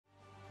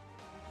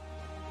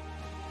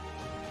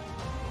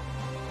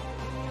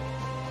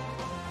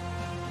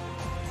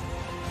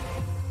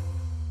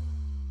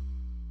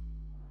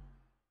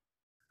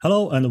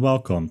Hello and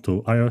welcome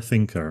to IR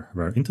Thinker,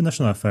 where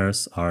international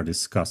affairs are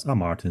discussed. I'm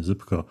Martin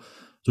Zupko.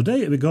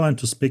 Today we're going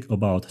to speak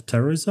about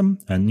terrorism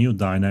and new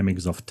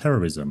dynamics of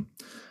terrorism.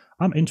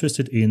 I'm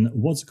interested in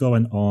what's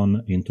going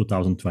on in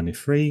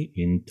 2023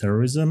 in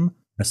terrorism,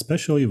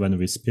 especially when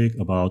we speak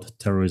about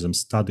terrorism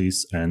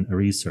studies and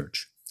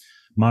research.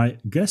 My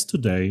guest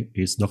today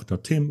is Dr.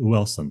 Tim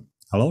Wilson.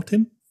 Hello,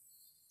 Tim.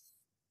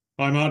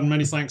 Hi, Martin.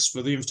 Many thanks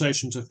for the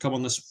invitation to come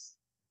on this.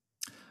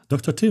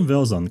 Dr. Tim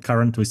Wilson,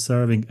 currently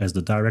serving as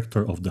the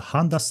director of the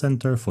Handa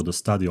Centre for the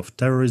Study of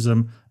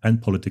Terrorism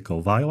and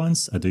Political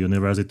Violence at the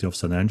University of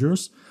St.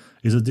 Andrews,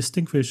 is a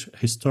distinguished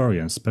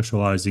historian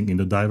specializing in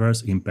the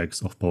diverse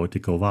impacts of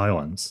political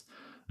violence.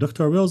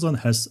 Dr. Wilson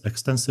has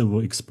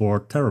extensively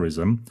explored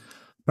terrorism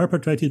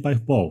perpetrated by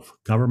both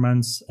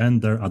governments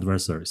and their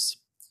adversaries.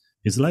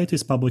 His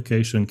latest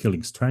publication,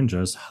 Killing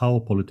Strangers: How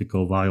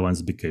Political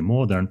Violence Became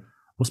Modern,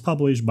 was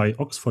published by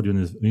Oxford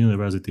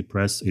University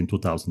Press in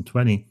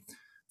 2020,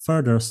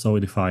 further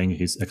solidifying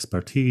his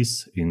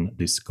expertise in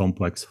this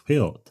complex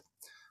field.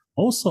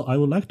 Also, I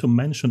would like to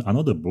mention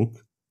another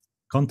book,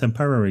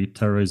 Contemporary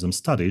Terrorism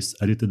Studies,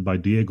 edited by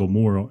Diego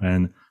Muro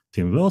and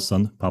Tim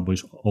Wilson,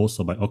 published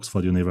also by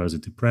Oxford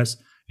University Press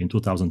in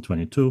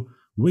 2022,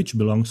 which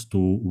belongs to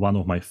one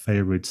of my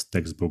favorite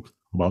textbooks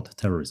about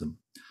terrorism.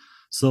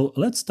 So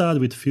let's start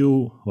with a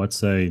few, let's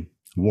say,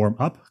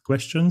 warm-up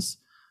questions.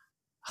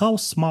 How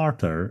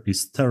smarter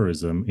is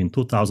terrorism in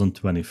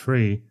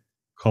 2023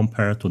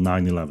 compared to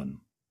 9/11?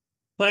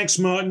 Thanks,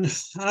 Martin.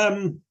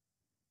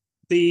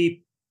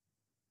 The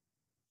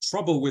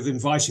trouble with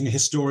inviting a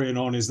historian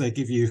on is they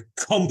give you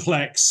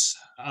complex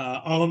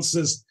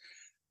answers.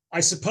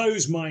 I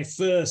suppose my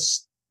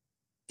first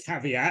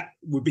caveat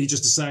would be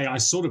just to say I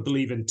sort of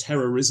believe in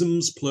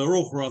terrorisms,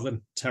 plural, rather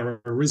than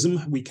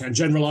terrorism. We can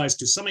generalize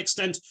to some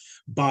extent,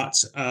 but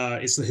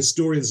it's the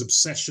historian's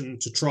obsession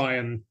to try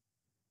and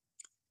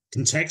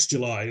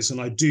contextualize.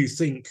 And I do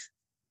think,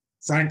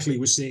 frankly,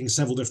 we're seeing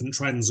several different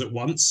trends at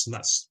once, and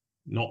that's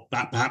not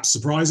that perhaps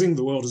surprising.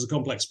 The world is a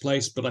complex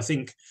place, but I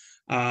think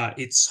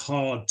it's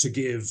hard to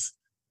give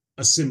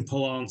a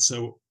simple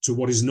answer to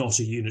what is not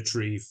a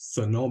unitary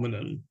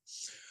phenomenon.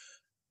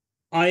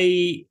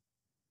 I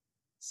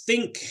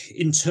think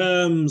in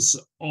terms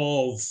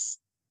of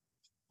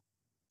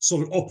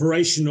sort of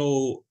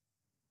operational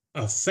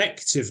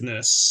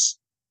effectiveness,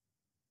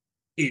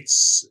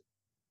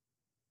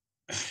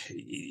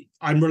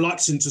 I'm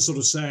reluctant to sort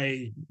of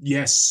say,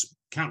 yes,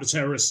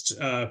 counter-terrorist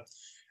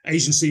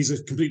agencies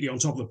are completely on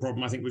top of the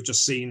problem. I think we've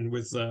just seen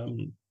with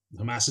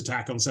Hamas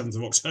attack on 7th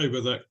of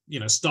October that,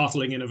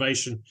 startling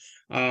innovation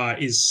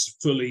is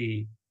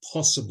fully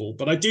possible.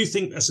 But I do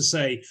think, as I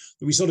say,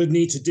 that we sort of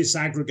need to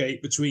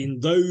disaggregate between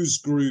those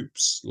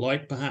groups,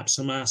 like perhaps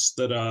Hamas,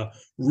 that are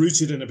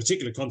rooted in a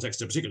particular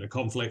context, a particular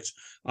conflict,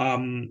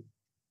 and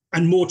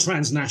more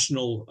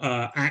transnational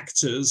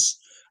actors,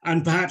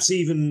 and perhaps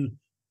even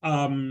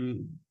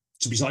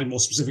to be slightly more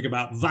specific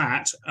about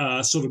that,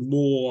 sort of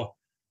more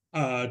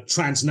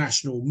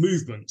transnational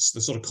movements,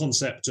 the sort of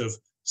concept of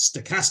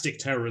stochastic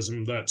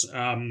terrorism that,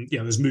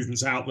 there's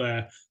movements out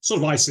there. Sort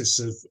of ISIS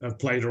have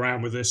played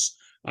around with this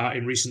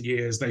in recent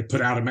years. They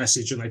put out a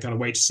message and they kind of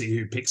wait to see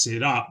who picks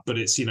it up. But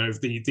it's,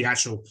 the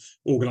actual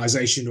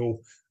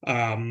organizational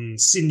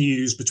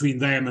sinews between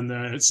them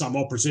and some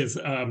operative,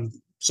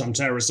 some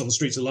terrorist on the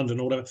streets of London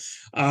or whatever,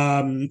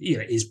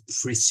 is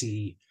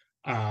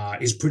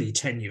pretty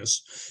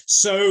tenuous.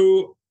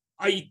 So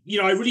I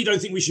really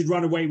don't think we should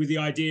run away with the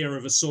idea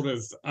of a sort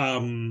of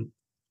kind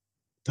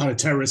of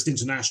terrorist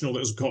international that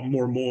has got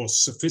more and more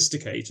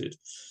sophisticated.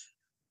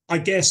 I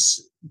guess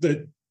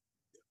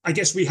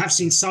we have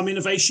seen some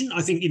innovation.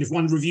 I think if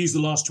one reviews the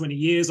last 20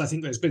 years, I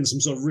think there's been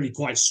some sort of really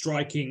quite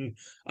striking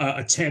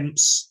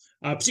attempts,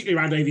 particularly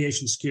around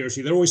aviation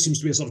security. There always seems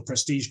to be a sort of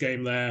prestige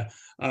game there.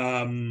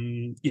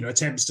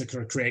 Attempts to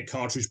kind of create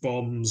cartridge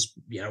bombs,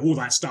 all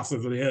that stuff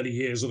over the early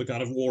years of the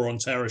kind of war on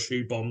terror,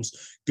 shoe bombs,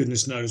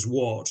 goodness knows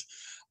what.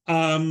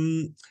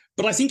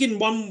 But I think in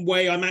one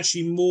way, I'm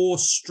actually more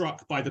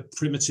struck by the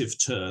primitive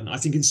turn. I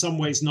think in some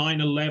ways,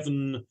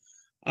 9/11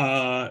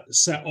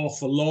 set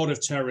off a lot of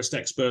terrorist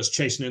experts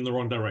chasing in the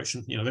wrong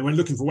direction. They went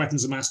looking for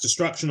weapons of mass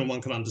destruction, and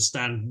one can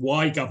understand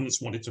why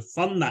governments wanted to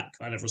fund that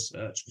kind of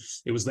research.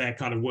 It was their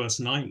kind of worst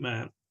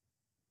nightmare.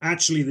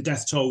 Actually, the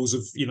death tolls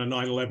of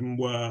 9/11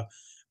 were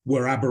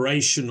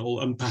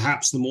aberrational, and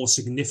perhaps the more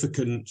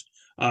significant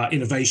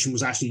innovation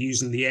was actually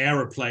using the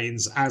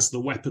aeroplanes as the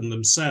weapon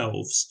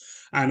themselves,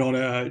 and on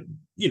a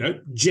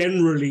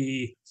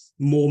generally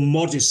more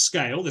modest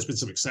scale. There's been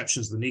some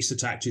exceptions. The Nice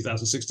attack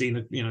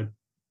 2016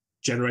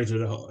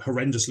 generated a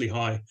horrendously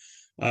high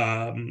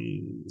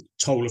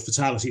toll of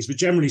fatalities, but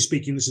generally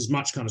speaking, this is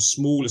much kind of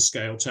smaller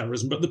scale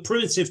terrorism. But the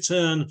primitive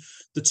turn,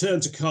 the turn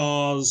to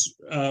cars,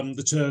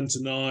 the turn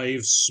to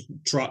knives,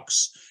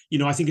 trucks,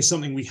 I think is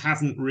something we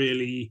haven't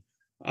really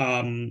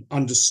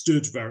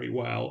understood very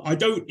well.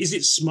 Is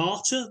it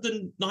smarter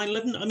than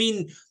 9/11? I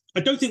mean, I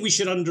don't think we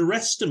should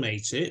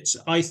underestimate it.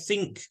 I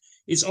think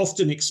it's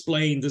often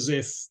explained as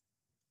if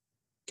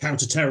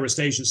counter-terrorist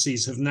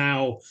agencies have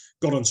now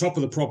got on top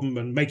of the problem,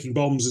 and making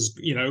bombs is,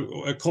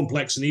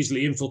 complex and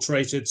easily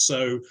infiltrated.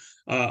 So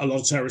a lot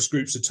of terrorist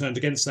groups are turned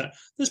against that.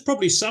 There's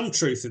probably some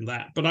truth in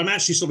that, but I'm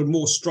actually sort of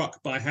more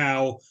struck by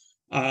how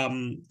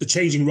the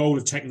changing role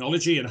of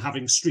technology and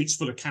having streets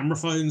full of camera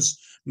phones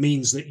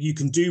means that you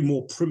can do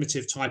more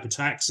primitive type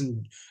attacks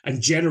and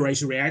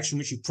generate a reaction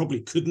which you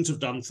probably couldn't have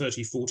done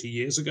 30, 40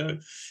 years ago.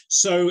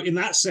 So in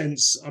that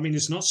sense, I mean,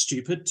 it's not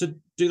stupid to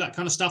do that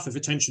kind of stuff if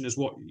attention is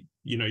what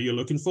you're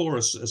looking for,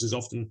 as is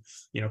often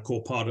a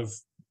core part of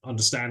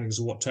understandings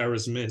of what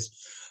terrorism is.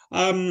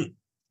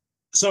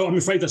 So I'm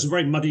afraid that's a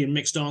very muddy and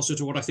mixed answer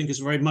to what I think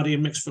is a very muddy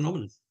and mixed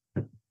phenomenon.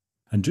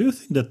 And do you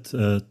think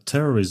that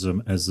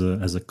terrorism as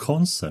a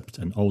concept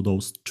and all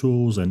those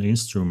tools and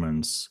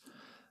instruments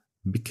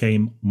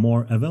became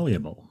more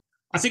available?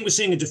 I think we're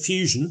seeing a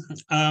diffusion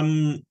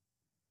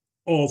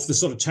of the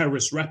sort of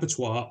terrorist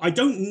repertoire. I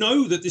don't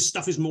know that this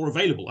stuff is more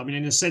available. I mean,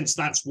 in a sense,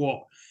 that's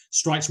what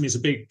strikes me as a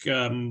big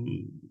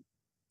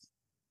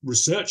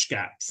research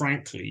gap,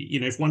 frankly.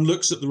 If one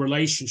looks at the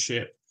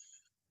relationship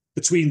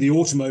between the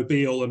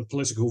automobile and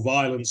political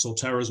violence or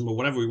terrorism or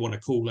whatever we want to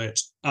call it,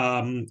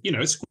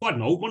 it's quite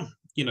an old one.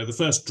 The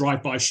first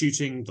drive-by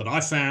shooting that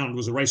I found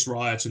was a race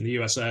riot in the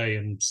USA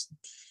in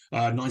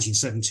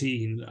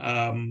 1917.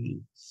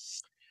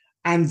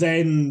 And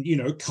then,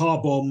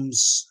 car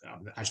bombs,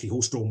 actually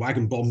horse-drawn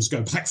wagon bombs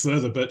go back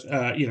further, but,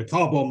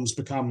 car bombs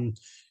become,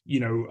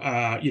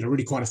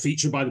 really quite a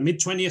feature by the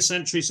mid-20th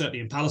century,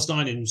 certainly in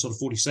Palestine in sort of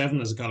 47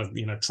 as a kind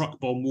of, truck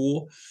bomb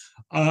war.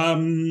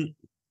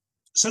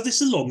 So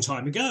this is a long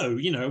time ago,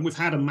 and we've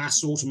had a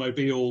mass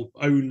automobile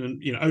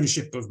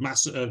ownership of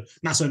mass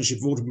ownership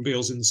of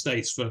automobiles in the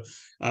States for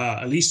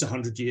at least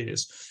 100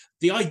 years.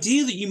 The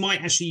idea that you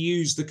might actually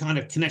use the kind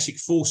of kinetic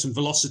force and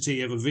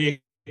velocity of a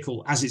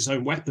vehicle as its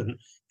own weapon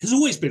has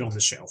always been on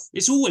the shelf.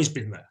 It's always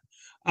been there.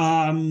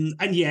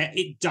 And yet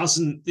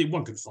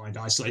one could find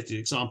isolated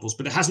examples,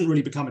 but it hasn't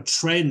really become a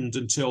trend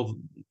until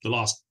the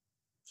last,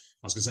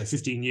 I was going to say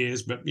 15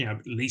 years, but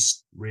at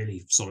least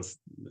really sort of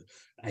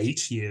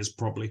 8 years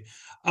probably.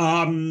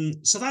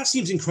 So that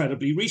seems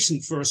incredibly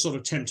recent for a sort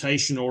of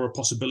temptation or a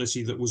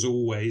possibility that was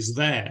always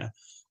there.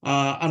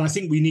 And I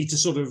think we need to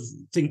sort of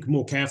think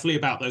more carefully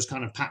about those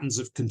kind of patterns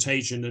of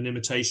contagion and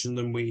imitation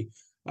than we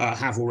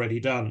have already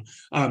done.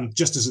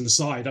 Just as an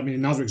aside, I mean,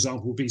 another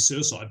example would be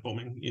suicide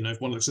bombing.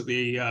 If one looks at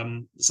the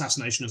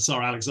assassination of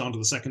Tsar Alexander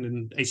II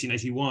in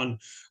 1881,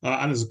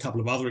 and there's a couple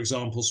of other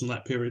examples from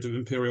that period of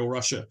Imperial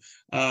Russia,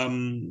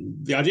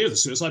 the idea of the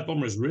suicide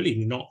bomber is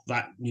really not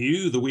that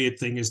new. The weird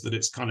thing is that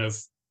it's kind of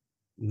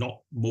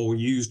not more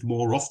used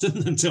more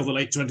often until the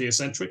late 20th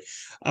century.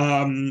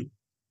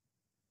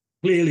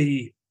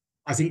 Clearly,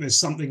 I think there's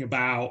something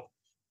about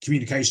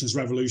communications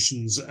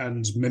revolutions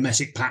and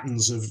mimetic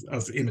patterns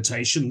of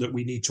imitation that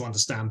we need to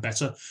understand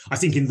better. I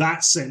think in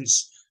that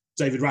sense,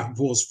 David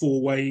Rappaport's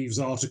Four Waves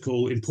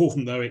article,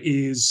 important though it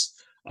is,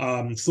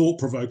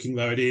 thought-provoking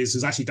though it is,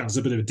 has actually done us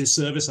a bit of a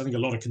disservice. I think a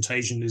lot of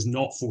contagion is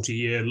not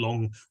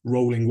 40-year-long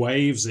rolling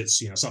waves.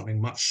 It's something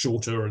much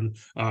shorter and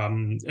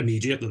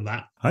immediate than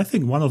that. I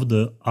think one of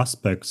the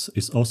aspects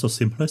is also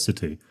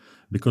simplicity.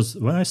 Because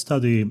when I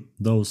study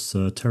those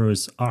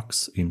terrorist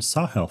acts in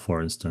Sahel,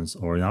 for instance,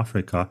 or in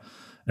Africa,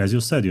 as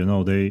you said,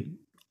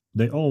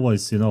 they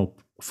always,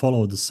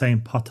 follow the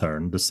same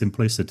pattern, the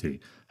simplicity,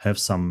 have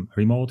some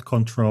remote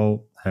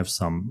control, have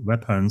some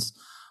weapons.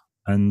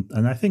 And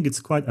I think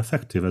it's quite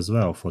effective as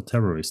well for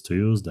terrorists to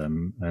use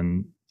them,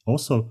 and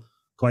also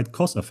quite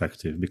cost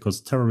effective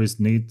because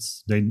terrorists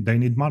they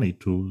need money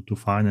to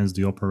finance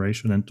the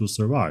operation and to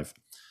survive.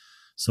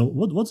 So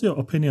what's your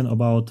opinion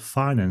about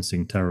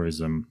financing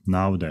terrorism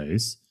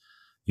nowadays,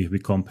 if we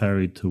compare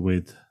it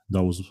with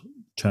those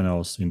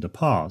channels in the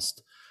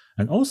past?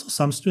 And also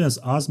some students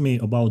ask me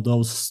about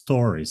those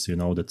stories,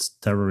 that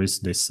terrorists,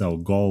 they sell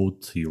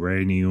gold,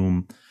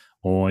 uranium,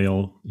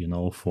 oil,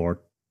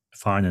 for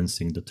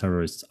financing the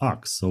terrorist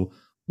acts. So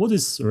what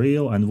is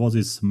real and what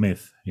is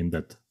myth in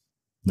that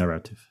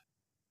narrative?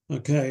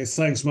 Okay,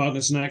 thanks, Martin.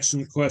 It's an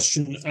excellent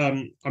question.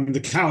 I mean, the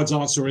coward's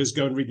answer is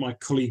go and read my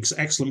colleague's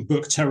excellent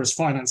book, Terrorist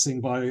Financing,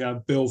 by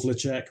Bill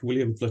Vlacek.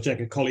 William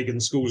Vlacek, a colleague in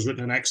the school, has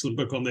written an excellent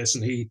book on this,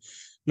 and he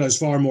knows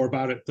far more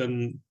about it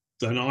than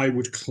I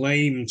would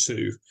claim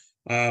to,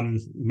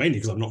 mainly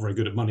because I'm not very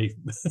good at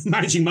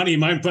managing money in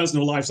my own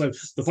personal life. So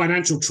the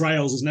financial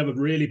trails has never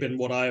really been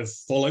what I've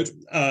followed.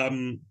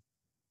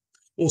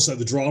 Also,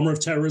 the drama of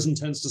terrorism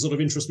tends to sort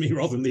of interest me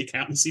rather than the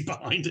accountancy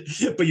behind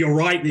it. But you're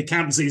right, the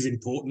accountancy is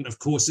important. Of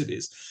course it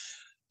is.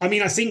 I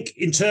mean, I think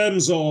in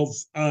terms of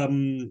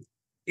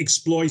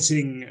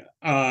exploiting,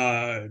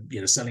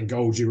 selling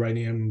gold,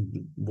 uranium,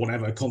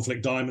 whatever,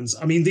 conflict diamonds.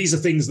 I mean, these are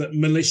things that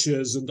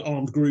militias and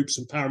armed groups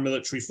and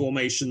paramilitary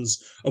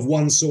formations of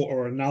one sort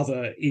or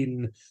another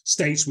in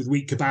states with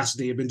weak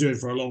capacity have been doing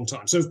for a long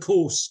time. So, of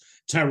course,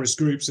 terrorist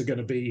groups are going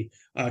to be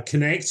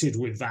connected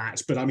with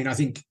that. But I mean, I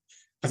think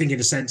in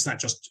a sense that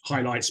just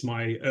highlights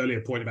my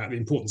earlier point about the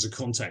importance of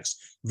context.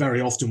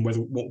 Very often, whether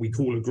what we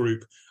call a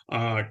group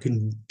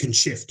can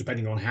shift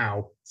depending on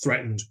how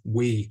threatened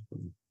we,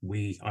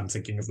 I'm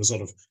thinking of the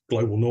sort of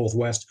global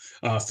Northwest,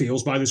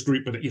 feels by this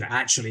group. But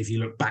actually, if you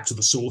look back to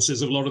the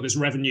sources of a lot of this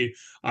revenue,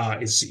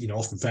 it's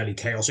often fairly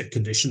chaotic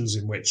conditions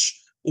in which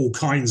all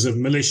kinds of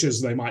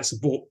militias they might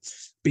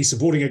be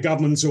supporting a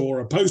government or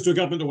opposed to a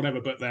government or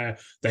whatever, but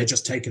they're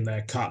just taking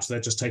their cut,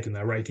 they're just taking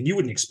their rake, and you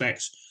wouldn't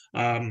expect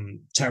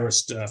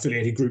terrorist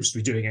affiliated groups to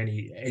be doing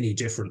any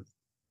different.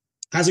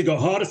 Has it got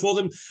harder for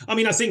them? I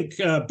mean, I think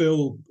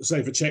Bill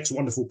Saverchek's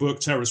wonderful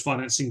book, Terrorist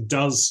Financing,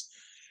 does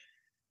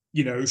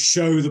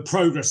show the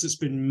progress that's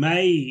been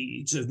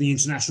made of the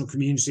international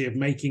community of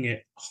making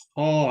it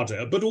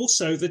harder, but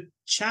also the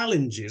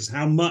challenges,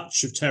 how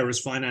much of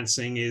terrorist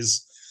financing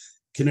is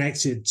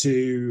connected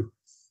to,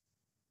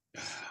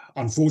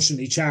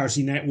 unfortunately,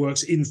 charity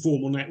networks,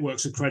 informal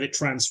networks of credit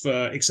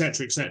transfer, et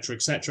cetera, et cetera,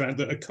 et cetera,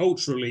 that are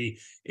culturally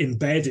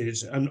embedded,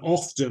 and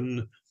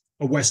often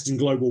a Western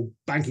global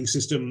banking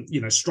system,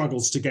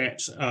 struggles to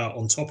get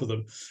on top of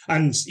them.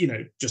 And,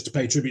 just to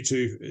pay tribute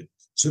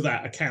to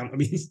that account, I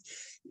mean,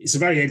 it's a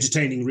very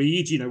entertaining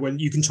read. When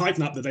you can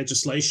tighten up the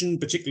legislation,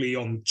 particularly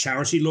on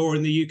charity law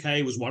in the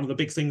UK, was one of the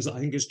big things that I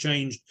think has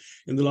changed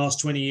in the last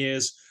 20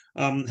 years.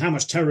 How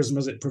much terrorism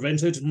has it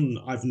prevented?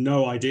 I've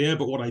no idea.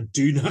 But what I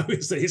do know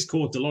is that it's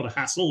caused a lot of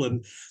hassle.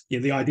 And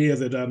the idea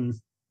that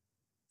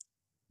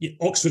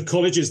Oxford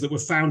colleges that were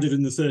founded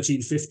in the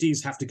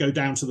 1350s have to go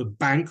down to the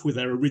bank with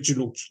their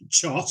original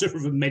charter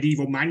of a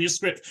medieval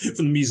manuscript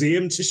from the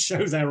museum to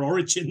show their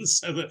origins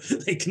so that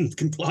they can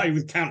comply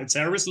with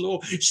counter-terrorist law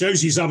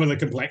shows you some of the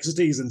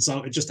complexities and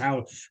just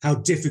how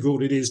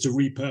difficult it is to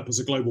repurpose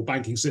a global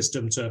banking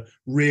system to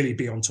really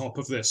be on top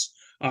of this.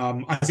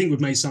 I think we've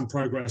made some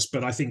progress,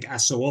 but I think,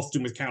 as so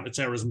often with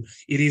counterterrorism,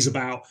 it is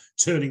about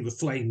turning the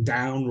flame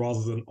down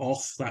rather than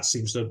off. That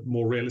seems a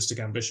more realistic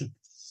ambition.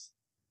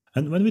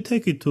 And when we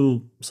take it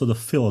to sort of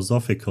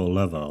philosophical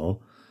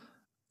level,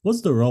 what's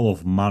the role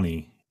of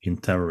money in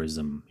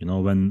terrorism?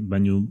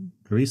 When you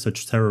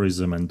research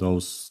terrorism and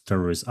those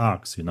terrorist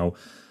acts,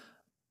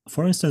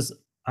 for instance,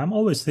 I'm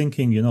always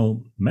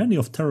thinking, many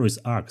of terrorist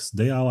acts,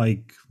 they are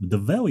like the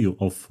value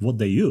of what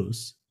they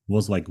use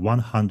was like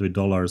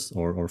 $100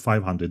 or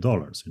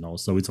 $500,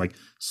 so it's like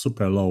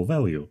super low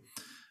value.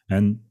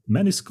 And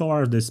many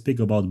scholars, they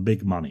speak about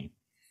big money.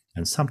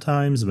 And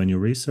sometimes when you're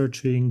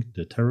researching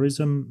the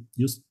terrorism,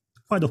 you're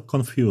kind of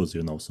confused,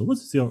 So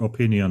what's your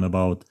opinion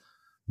about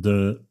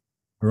the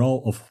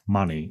role of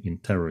money in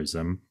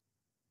terrorism?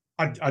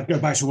 I'd go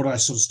back to what I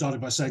sort of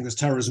started by saying. There's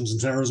terrorisms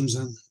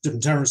and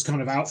different terrorist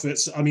kind of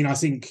outfits. I mean, I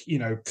think,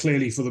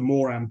 clearly for the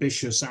more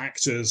ambitious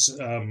actors,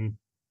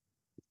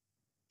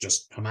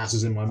 just Hamas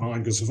is in my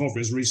mind because of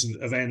obvious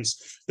recent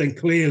events, then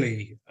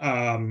clearly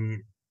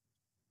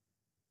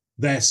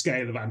their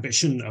scale of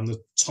ambition and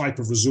the type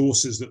of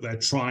resources that they're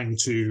trying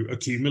to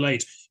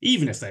accumulate,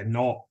 even if they're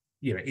not,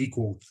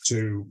 equal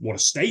to what a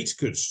state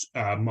could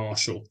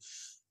marshal,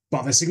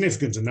 but they're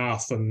significant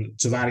enough. And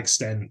to that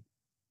extent,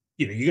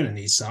 you're going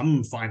to need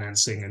some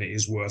financing, and it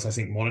is worth, I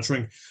think,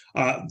 monitoring.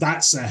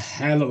 That's a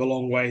hell of a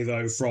long way,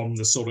 though, from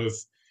the sort of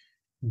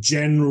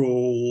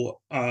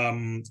general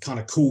kind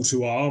of call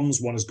to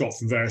arms one has got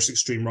from various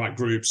extreme right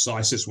groups,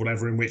 ISIS,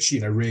 whatever, in which,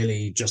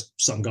 really just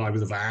some guy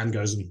with a van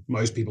goes and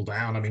mows people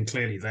down. I mean,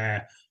 clearly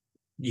there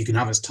you can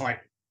have as tight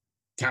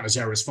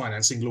counter-terrorist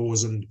financing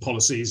laws and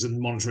policies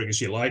and monitoring as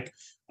you like.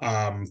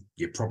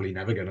 You're probably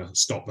never going to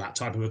stop that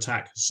type of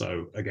attack.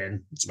 So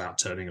again, it's about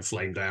turning a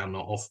flame down,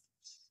 not off.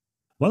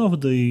 One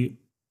of the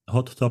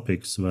hot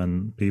topics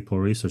when people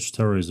research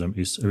terrorism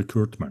is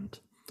recruitment.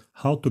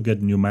 How to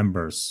get new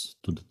members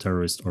to the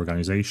terrorist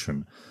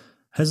organization.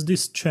 Has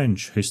this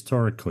changed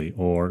historically,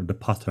 or the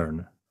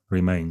pattern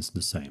remains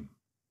the same?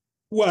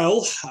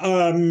 Well,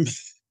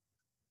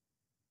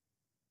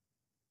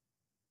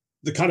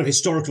 the kind of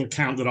historical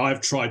account that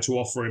I've tried to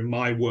offer in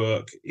my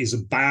work is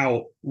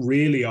about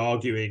really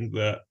arguing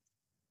that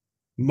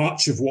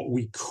much of what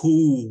we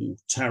call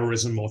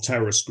terrorism or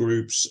terrorist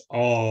groups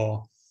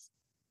are,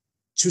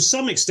 to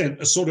some extent,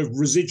 a sort of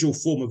residual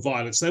form of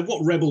violence. They're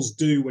what rebels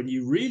do when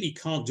you really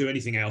can't do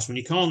anything else, when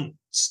you can't,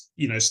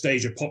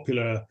 stage a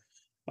popular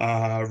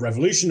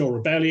revolution or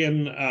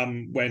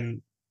rebellion,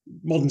 when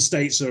modern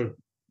states are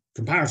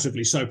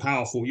comparatively so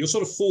powerful. You're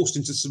sort of forced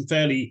into some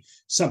fairly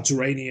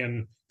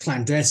subterranean,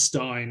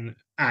 clandestine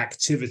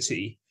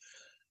activity.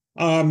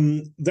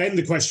 Then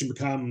the question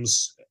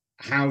becomes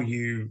how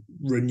you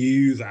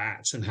renew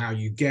that and how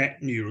you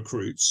get new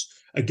recruits.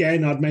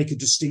 Again, I'd make a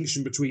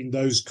distinction between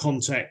those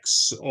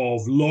contexts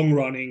of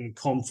long-running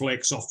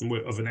conflicts, often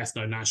of an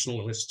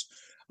ethno-nationalist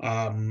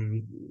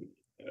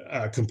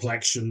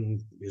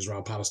complexion,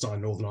 Israel,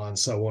 Palestine, Northern Ireland,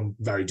 so on,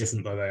 very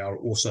different though they are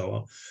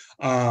also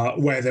are,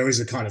 where there is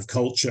a kind of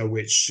culture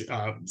which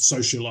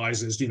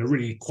socializes,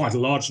 really quite a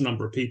large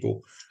number of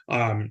people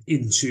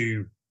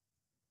into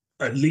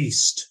at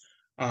least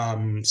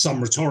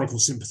some rhetorical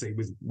sympathy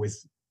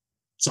with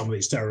some of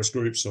these terrorist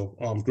groups or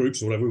armed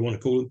groups or whatever we want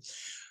to call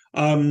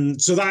them.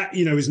 So that,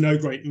 is no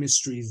great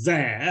mystery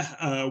there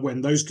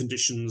when those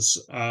conditions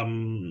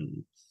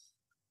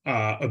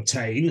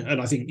obtain.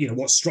 And I think,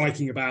 what's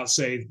striking about,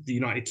 say, the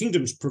United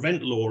Kingdom's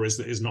prevent law is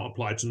that it's not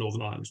applied to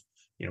Northern Ireland.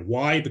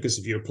 Why? Because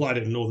if you applied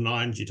it in Northern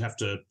Ireland, you'd have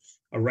to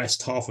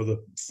arrest half of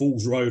the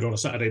Fool's Road on a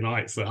Saturday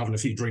night for having a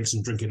few drinks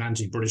and singing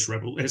anti-British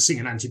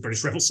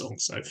rebel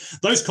songs. So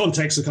those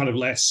contexts are kind of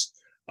less,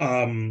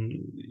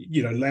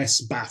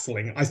 less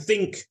baffling. I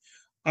think,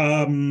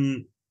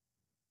 really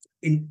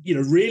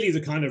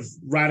the kind of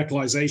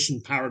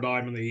radicalization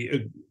paradigm and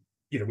the,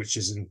 which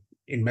is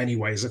in many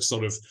ways a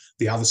sort of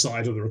the other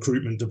side of the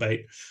recruitment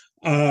debate,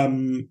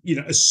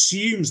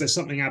 assumes there's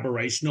something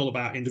aberrational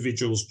about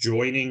individuals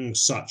joining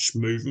such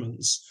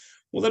movements.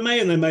 Well, there may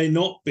and there may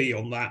not be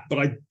on that, but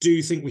I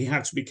do think we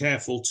have to be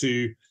careful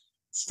to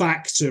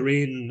factor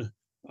in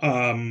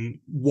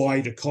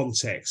wider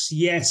context.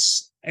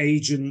 Yes,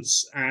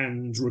 agents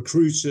and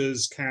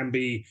recruiters can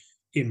be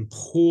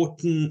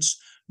important,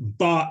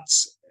 but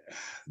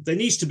there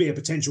needs to be a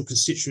potential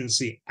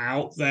constituency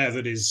out there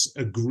that is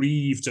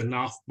aggrieved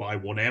enough by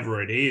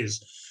whatever it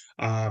is,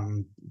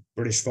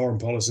 British foreign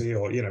policy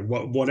or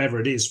whatever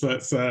it is,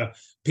 for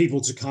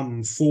people to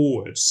come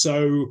forward.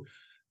 So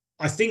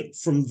I think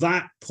from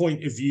that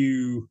point of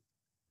view,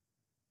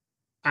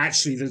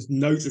 actually the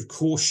note of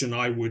caution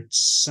I would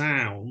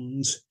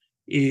sound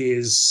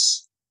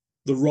is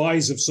the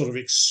rise of sort of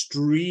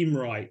extreme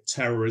right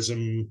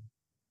terrorism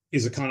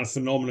is a kind of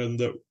phenomenon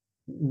that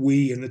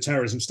we in the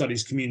terrorism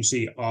studies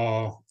community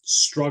are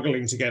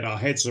struggling to get our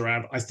heads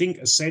around. I think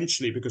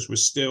essentially because we're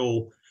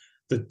still,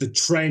 the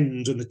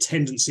trend and the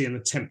tendency and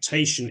the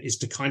temptation is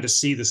to kind of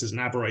see this as an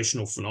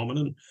aberrational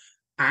phenomenon.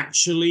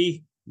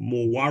 Actually,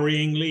 more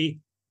worryingly,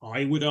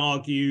 I would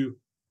argue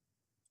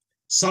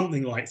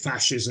something like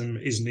fascism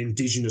is an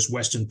indigenous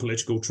Western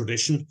political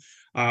tradition.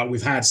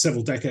 We've had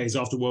several decades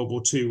after World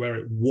War II where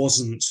it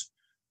wasn't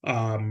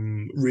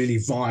really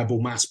viable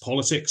mass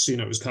politics.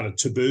 It was kind of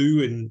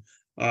taboo in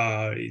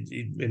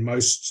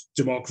most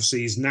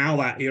democracies. Now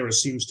that era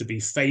seems to be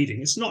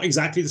fading. It's not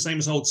exactly the same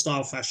as old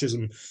style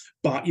fascism,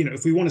 but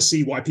if we want to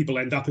see why people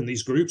end up in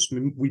these groups,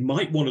 we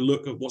might want to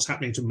look at what's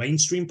happening to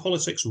mainstream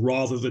politics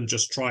rather than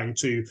just trying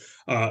to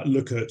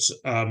look at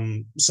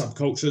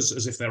subcultures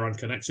as if they're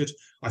unconnected.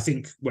 I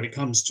think when it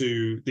comes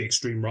to the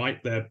extreme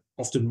right, they're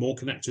often more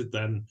connected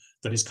than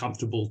is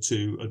comfortable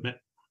to admit.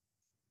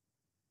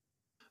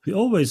 We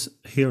always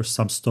hear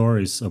some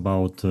stories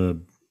about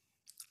the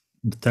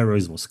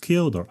terrorist was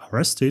killed or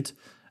arrested,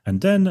 and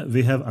then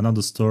we have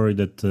another story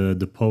that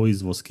the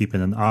police was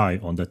keeping an eye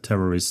on the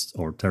terrorist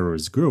or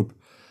terrorist group.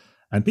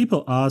 And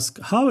people ask,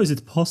 how is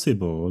it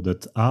possible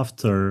that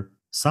after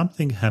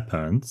something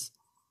happens,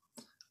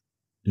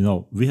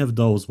 we have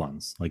those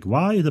ones? Like,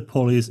 why the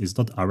police is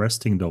not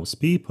arresting those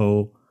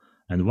people,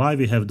 and why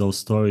we have those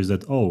stories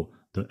that,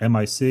 the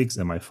MI6,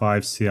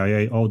 MI5,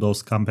 CIA, all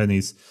those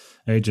companies,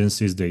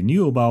 agencies, they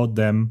knew about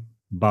them,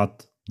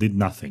 but did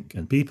nothing,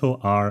 and people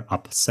are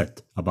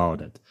upset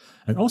about it.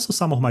 And also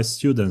some of my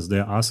students,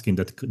 they're asking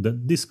that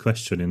this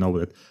question,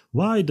 that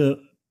why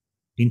the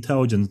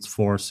intelligence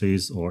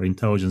forces or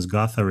intelligence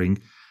gathering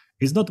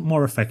is not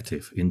more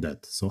effective in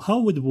that. So how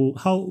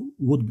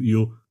would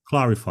you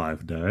clarify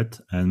that?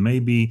 And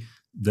maybe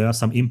there are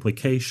some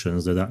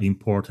implications that are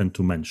important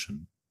to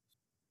mention.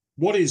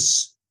 What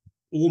is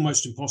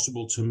almost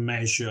impossible to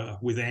measure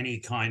with any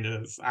kind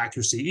of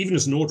accuracy, even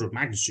as an order of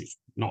magnitude,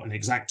 not in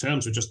exact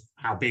terms, but just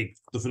how big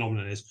the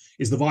phenomenon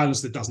is the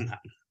violence that doesn't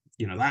happen.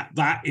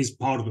 That is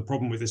part of the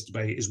problem with this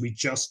debate, is we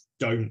just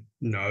don't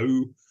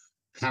know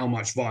how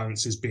much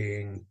violence is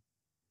being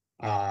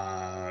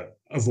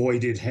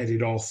avoided,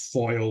 headed off,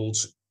 foiled.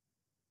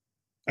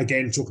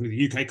 Again, talking to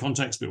the UK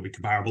context, but it'll be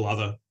comparable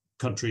other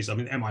countries. I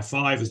mean,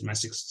 MI5 as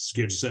domestic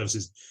security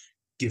services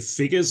give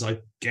figures. I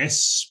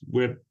guess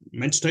we're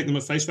meant to take them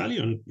at face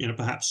value, and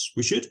perhaps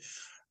we should.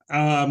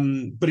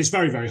 But it's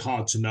very, very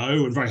hard to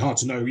know, and very hard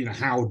to know,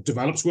 how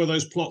developed were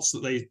those plots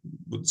that they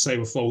would say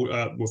were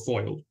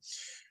foiled.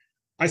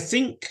 I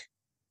think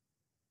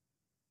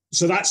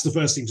so. That's the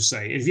first thing to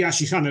say. If you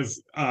actually kind of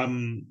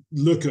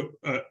look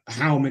at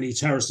how many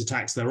terrorist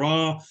attacks there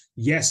are,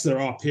 yes, there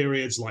are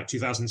periods like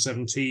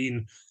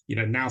 2017.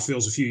 Now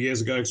feels a few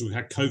years ago because we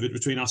had COVID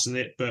between us and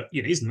it, but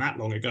it isn't that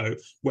long ago,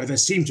 where there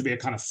seemed to be a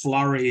kind of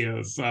flurry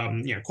of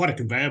quite a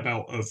conveyor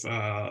belt of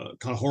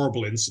kind of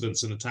horrible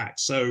incidents and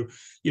attacks. So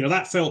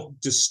that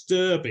felt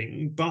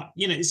disturbing, but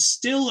it's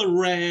still a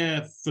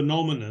rare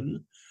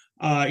phenomenon,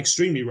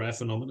 extremely rare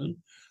phenomenon.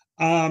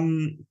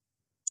 And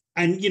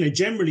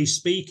generally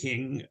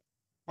speaking,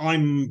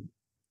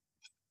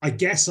 I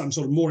guess I'm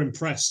sort of more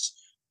impressed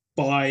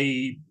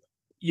by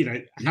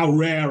how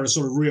rare a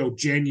sort of real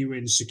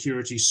genuine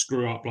security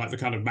screw up like the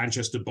kind of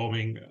Manchester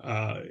bombing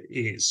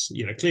is.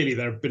 Clearly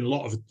there have been a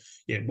lot of,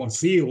 one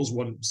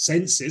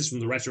senses from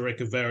the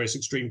rhetoric of various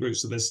extreme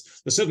groups that there's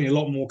certainly a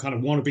lot more kind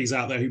of wannabes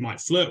out there who might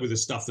flirt with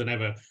this stuff than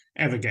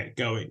ever get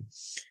going.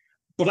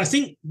 But I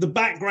think the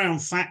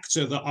background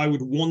factor that I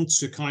would want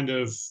to kind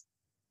of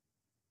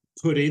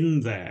put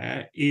in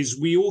there is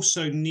we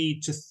also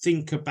need to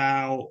think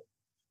about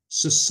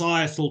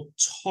societal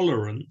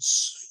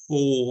tolerance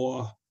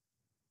for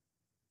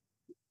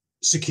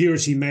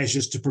security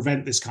measures to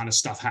prevent this kind of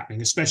stuff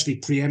happening, especially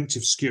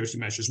preemptive security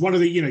measures. One of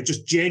the,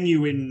 just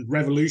genuine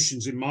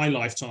revolutions in my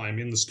lifetime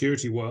in the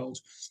security world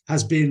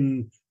has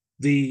been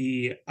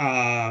the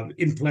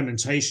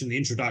implementation, the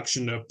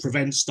introduction of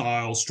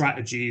prevent-style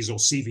strategies, or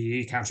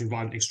CVE, countering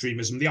violent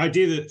extremism. The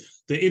idea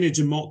that in a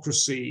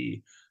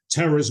democracy,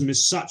 terrorism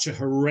is such a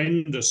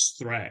horrendous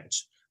threat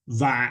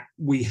that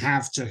we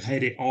have to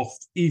head it off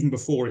even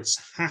before it's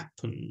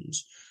happened,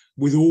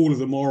 with all of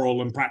the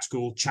moral and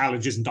practical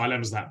challenges and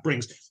dilemmas that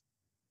brings.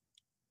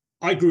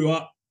 I grew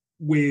up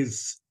with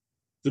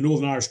the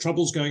Northern Irish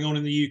Troubles going on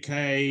in the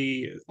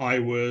UK. I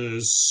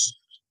was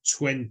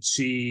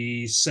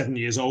 27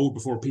 years old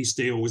before a peace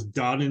deal was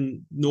done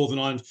in Northern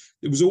Ireland.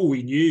 It was all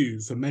we knew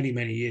for many,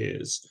 many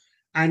years.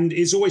 And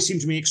it's always seemed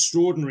to me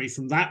extraordinary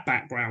from that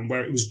background,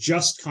 where it was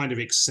just kind of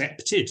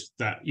accepted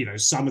that,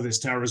 some of this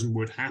terrorism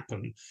would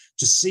happen,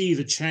 to see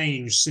the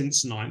change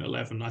since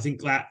 9/11. I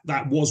think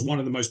that was one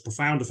of the most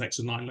profound effects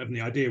of 9/11.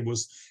 The idea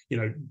was,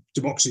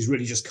 democracies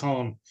really just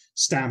can't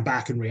stand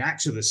back and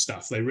react to this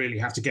stuff. They really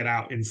have to get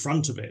out in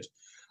front of it.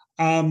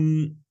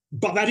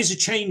 But that is a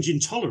change in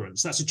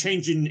tolerance. That's a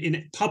change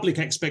in public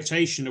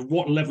expectation of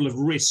what level of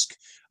risk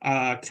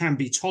can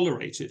be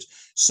tolerated.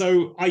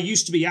 So I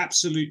used to be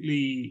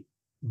absolutely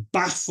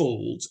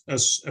baffled,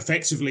 as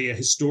effectively a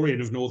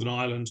historian of Northern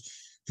Ireland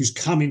who's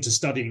come into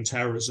studying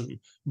terrorism,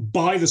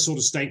 by the sort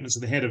of statements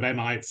of the head of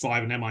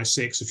MI5 and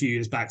MI6 a few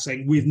years back,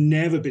 saying we've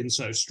never been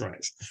so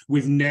stretched,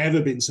 we've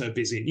never been so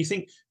busy. And you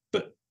think,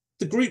 but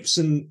the groups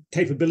and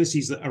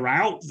capabilities that are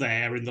out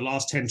there in the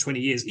last 10, 20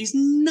 years is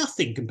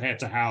nothing compared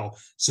to how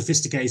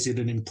sophisticated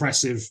and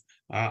impressive,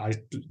 I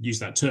use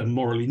that term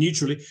morally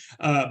neutrally,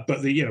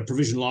 but the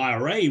provisional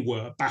IRA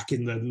were back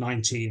in the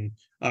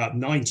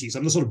 1990s.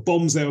 And the sort of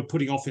bombs they were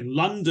putting off in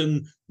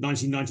London,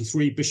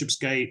 1993,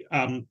 Bishopsgate,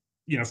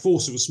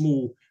 force of a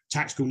small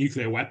tactical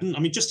nuclear weapon.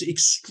 I mean, just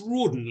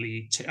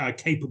extraordinarily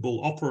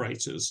capable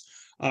operators.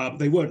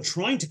 They weren't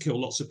trying to kill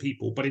lots of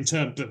people, but in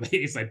terms of,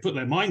 if they put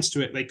their minds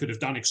to it, they could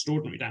have done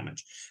extraordinary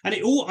damage. And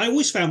I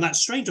always found that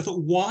strange. I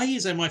thought, why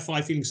is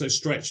MI5 feeling so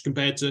stretched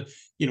compared to,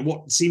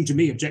 what seemed to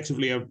me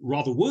objectively a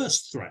rather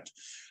worse threat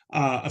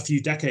a few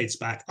decades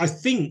back? I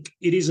think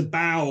it is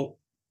about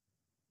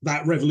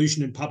that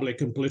revolution in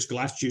public and political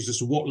attitudes as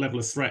to what level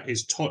of threat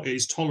is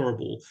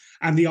tolerable.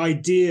 And the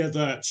idea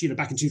that,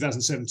 back in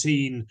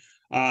 2017,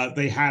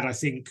 they had, I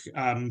think,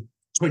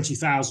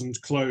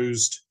 20,000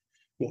 closed,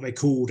 what they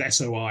called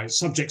SOIs,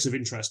 subjects of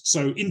interest.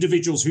 So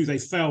individuals who they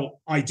felt,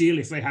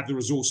 ideally, if they had the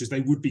resources,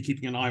 they would be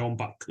keeping an eye on,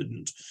 but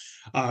couldn't,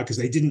 because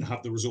they didn't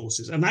have the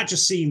resources. And that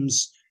just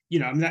seems,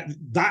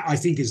 that I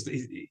think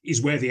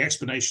is where the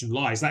explanation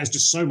lies. That is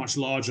just so much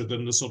larger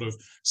than the sort of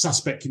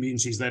suspect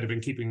communities they'd have been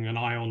keeping an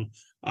eye on,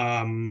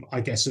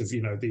 I guess, of,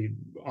 the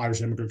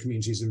Irish immigrant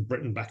communities in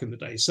Britain back in the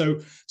day.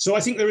 So I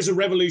think there is a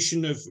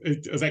revolution of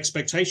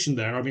expectation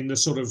there. I mean, the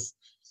sort of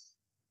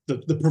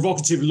the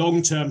provocative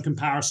long-term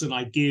comparison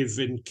I give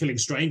in Killing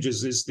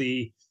Strangers is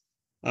the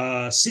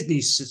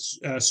Sydney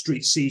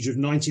street siege of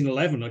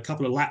 1911. A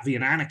couple of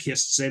Latvian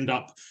anarchists end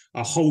up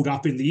holed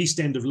up in the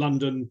East End of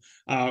London.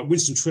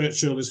 Winston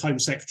Churchill is Home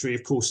Secretary.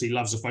 Of course, he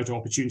loves a photo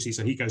opportunity,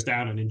 so he goes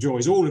down and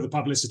enjoys all of the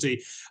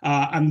publicity.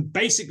 And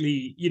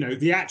basically,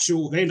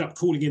 they end up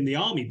calling in the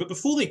army. But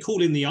before they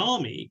call in the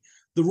army,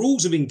 the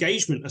rules of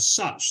engagement are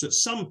such that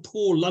some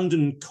poor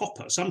London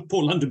copper, some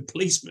poor London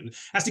policeman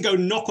has to go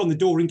knock on the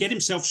door and get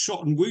himself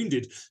shot and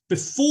wounded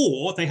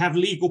before they have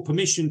legal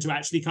permission to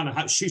actually kind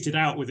of shoot it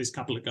out with this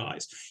couple of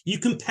guys. You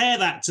compare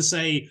that to,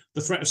 say,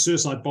 the threat of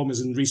suicide bombers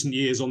in recent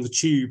years on the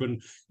tube,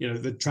 and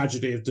the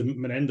tragedy of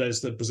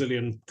Menendez, the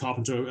Brazilian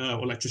carpenter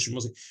or electrician,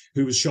 was he,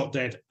 who was shot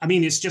dead. I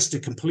mean, it's just a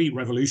complete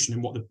revolution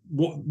in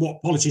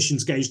what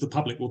politicians gauge the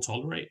public will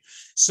tolerate.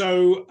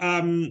 So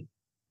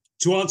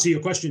to answer your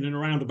question in a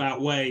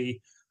roundabout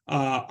way,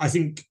 I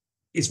think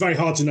it's very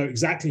hard to know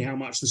exactly how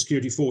much the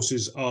security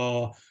forces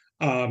are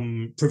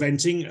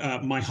preventing.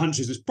 My hunch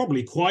is it's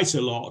probably quite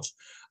a lot.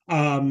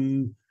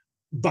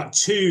 But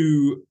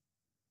two,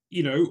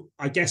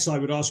 I guess I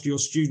would ask your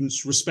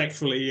students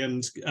respectfully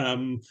and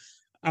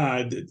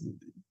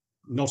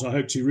not, I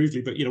hope, too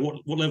rudely, but,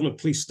 what level of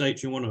police state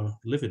do you want to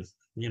live in?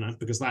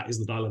 Because that is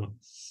the dilemma.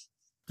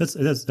 That's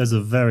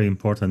a very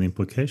important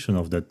implication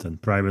of that,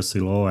 and privacy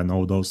law and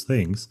all those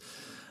things.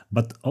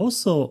 But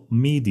also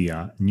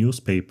media,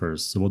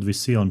 newspapers, what we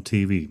see on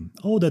TV,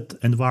 all that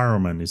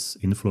environment is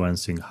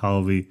influencing how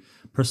we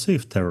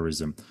perceive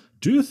terrorism.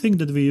 Do you think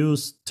that we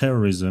use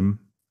terrorism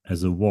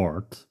as a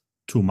word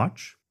too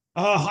much?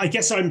 I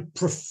guess I'm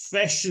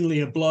professionally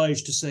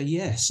obliged to say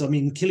yes. I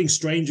mean, Killing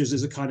Strangers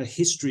is a kind of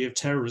history of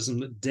terrorism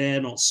that dare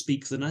not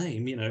speak the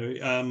name.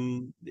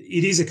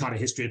 It is a kind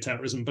of history of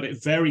terrorism, but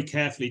it very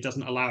carefully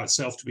doesn't allow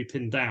itself to be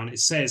pinned down. It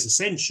says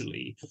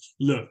essentially,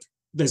 look,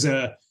 there's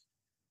a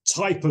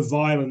type of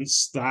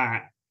violence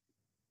that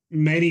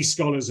many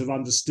scholars have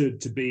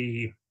understood to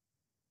be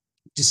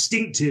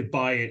distinctive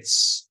by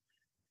its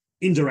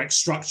indirect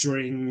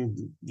structuring,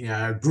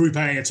 group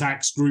A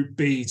attacks group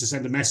B to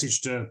send a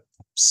message to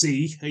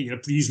C,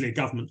 usually a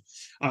government.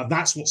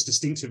 That's what's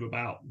distinctive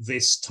about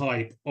this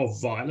type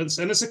of violence.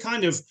 And it's a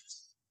kind of,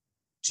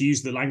 to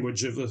use the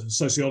language of the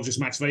sociologist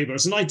Max Weber,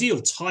 it's an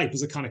ideal type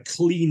as a kind of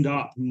cleaned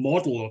up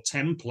model or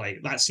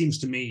template. That seems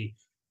to me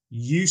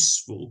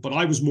useful, but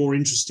I was more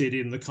interested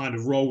in the kind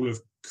of role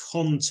of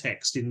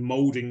context in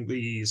molding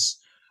these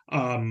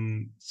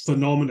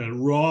phenomena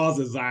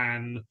rather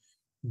than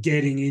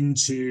getting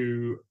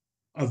into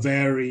a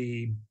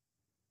very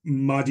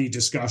muddy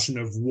discussion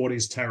of what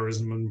is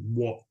terrorism and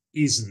what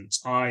isn't.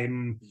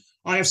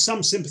 I have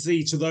some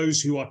sympathy to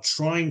those who are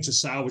trying to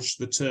salvage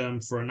the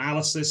term for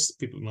analysis,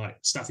 people like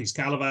Stathis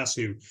Kalavas,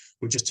 who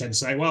would just tend to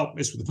say, well,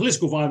 it's the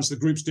political violence that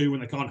groups do when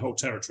they can't hold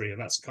territory.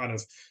 And that's kind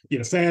of,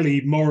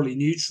 fairly morally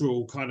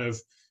neutral kind of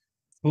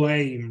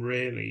claim,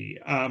 really.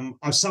 I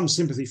have some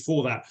sympathy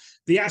for that.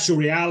 The actual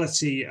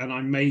reality, and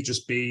I may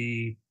just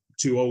be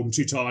too old and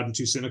too tired and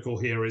too cynical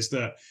here, is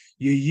that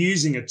you're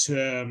using a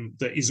term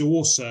that is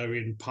also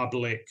in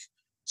public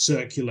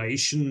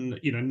circulation.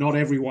 Not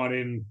everyone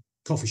in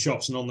coffee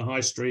shops and on the high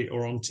street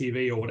or on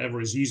TV or whatever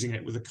is using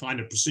it with the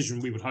kind of precision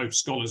we would hope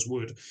scholars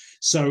would.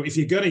 So if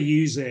you're going to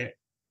use it,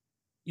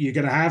 you're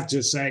going to have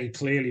to say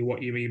clearly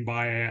what you mean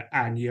by it,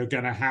 and you're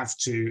going to have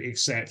to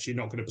accept you're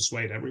not going to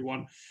persuade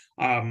everyone.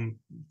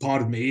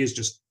 Part of me is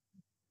just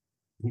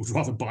would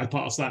rather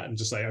bypass that and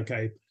just say,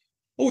 okay.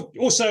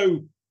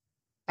 Also,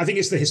 I think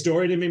it's the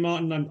historian in me,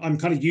 Martin. I'm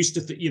kind of used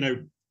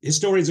to,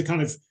 historians are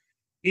kind of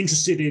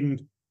interested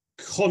in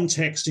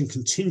context and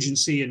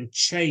contingency and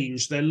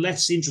change. They're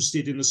less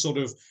interested in the sort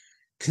of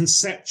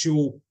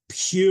conceptual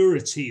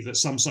purity that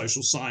some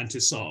social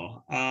scientists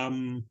are.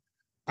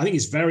 I think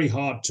it's very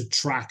hard to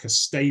track a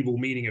stable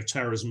meaning of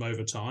terrorism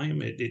over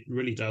time. It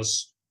really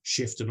does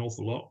shift an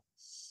awful lot.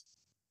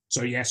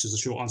 So yes, as a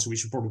short answer, we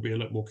should probably be a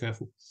little more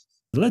careful.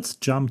 Let's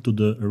jump to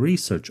the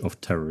research of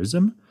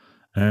terrorism.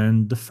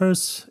 And the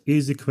first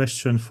easy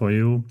question for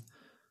you,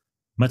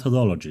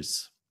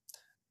 methodologies.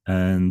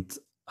 And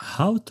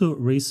how to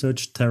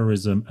research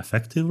terrorism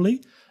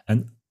effectively.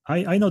 And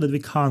I know that we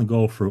can't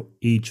go through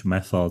each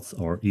method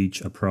or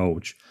each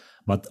approach,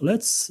 but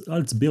let's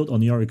build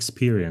on your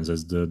experience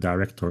as the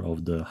director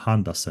of the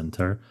Handa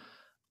Centre.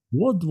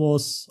 What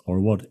was or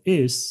what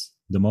is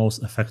the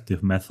most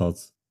effective method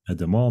at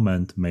the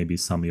moment? Maybe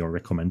some of your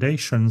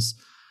recommendations,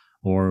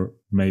 or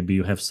maybe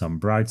you have some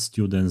bright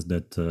students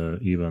that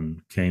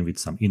even came with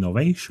some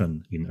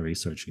innovation in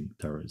researching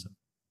terrorism.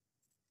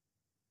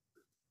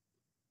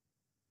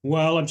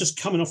 Well, I'm just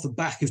coming off the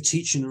back of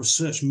teaching a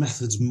research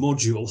methods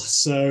module,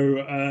 so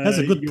that's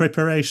a good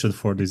preparation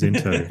for this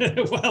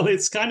interview. Well,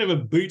 it's kind of a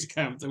boot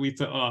camp that we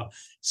put our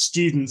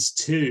students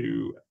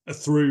through,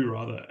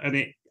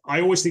 and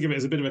I always think of it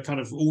as a bit of a kind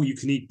of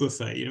all-you-can-eat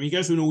buffet. You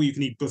go to an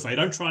all-you-can-eat buffet,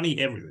 don't try and eat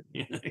everything.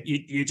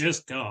 You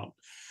just can't.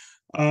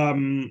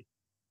 And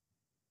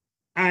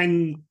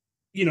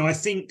I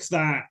think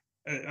that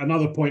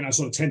another point I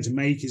sort of tend to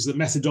make is that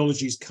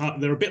methodologies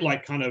they're a bit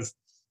like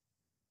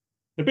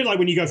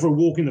when you go for a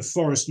walk in the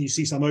forest and you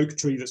see some oak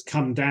tree that's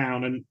come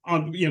down, and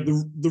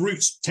the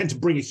roots tend to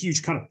bring a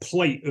huge kind of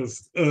plate of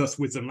earth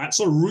with them. That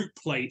sort of root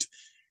plate,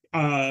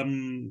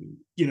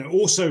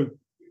 also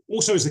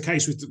is the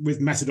case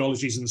with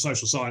methodologies in the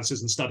social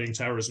sciences and studying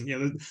terrorism.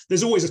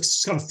 There's always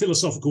a kind of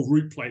philosophical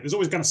root plate. There's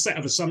always kind of set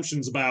of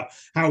assumptions about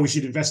how we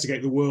should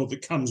investigate the world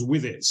that comes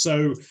with it.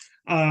 So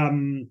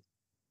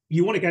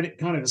you want to get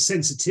kind of a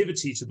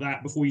sensitivity to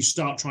that before you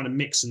start trying to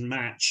mix and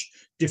match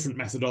different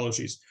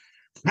methodologies.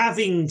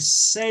 Having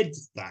said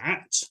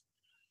that,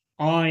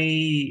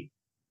 I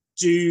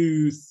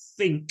do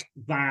think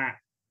that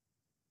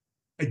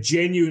a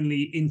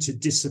genuinely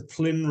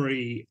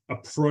interdisciplinary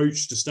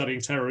approach to studying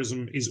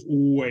terrorism is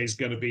always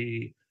going to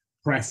be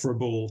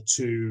preferable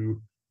to,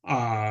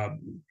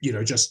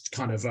 just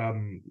kind of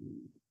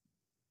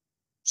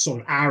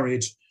sort of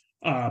arid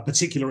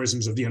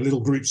particularisms of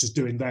little groups just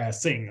doing their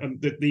thing.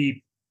 And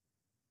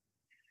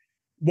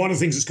one of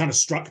the things that's kind of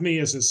struck me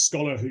as a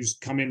scholar who's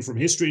come in from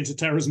history into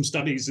terrorism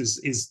studies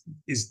is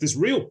this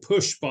real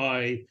push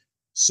by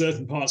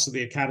certain parts of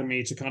the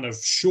academy to kind of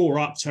shore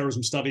up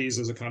terrorism studies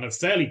as a kind of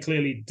fairly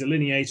clearly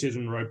delineated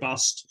and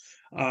robust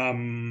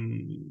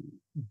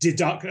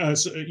deductive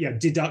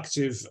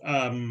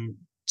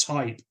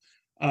type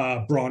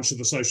branch of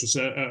the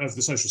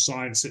social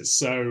sciences.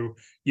 So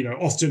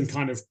often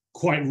kind of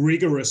quite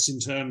rigorous in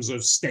terms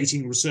of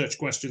stating research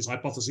questions,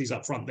 hypotheses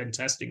up front, then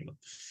testing them.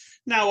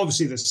 Now,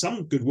 obviously, there's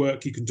some good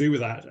work you can do with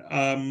that.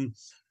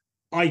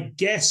 I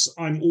guess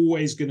I'm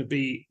always going to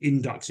be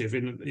inductive.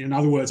 In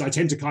other words, I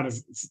tend to kind of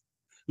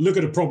look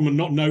at a problem and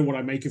not know what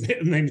I make of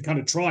it, and then kind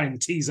of try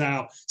and tease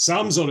out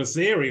some sort of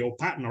theory or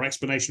pattern or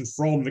explanation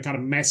from the kind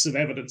of mess of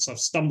evidence I've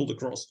stumbled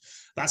across.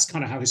 That's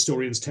kind of how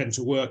historians tend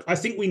to work. I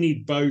think we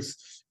need both,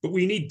 but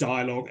we need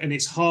dialogue, and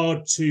it's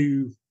hard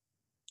to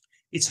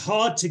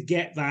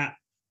get that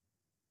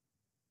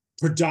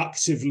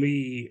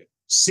productively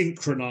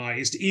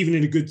synchronized, even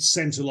in a good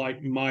center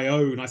like my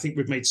own. I think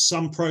we've made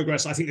some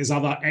progress. I think there's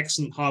other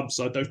excellent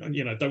hubs. I don't want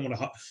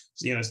to,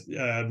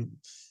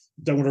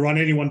 don't want to run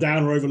anyone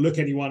down or overlook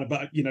anyone,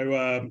 but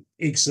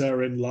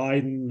IGSA in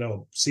Leiden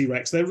or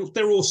CREX,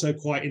 they're also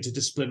quite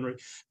interdisciplinary.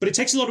 But it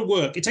takes a lot of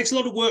work. It takes a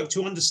lot of work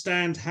to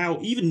understand how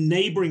even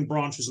neighboring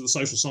branches of the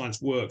social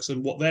science works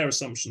and what their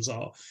assumptions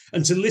are,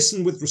 and to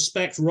listen with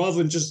respect rather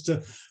than just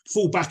to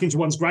fall back into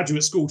one's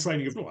graduate school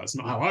training of, no, that's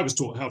not how I was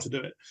taught how to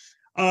do it.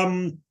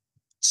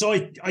 So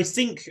I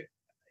think,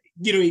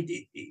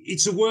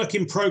 it's a work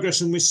in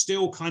progress, and we're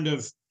still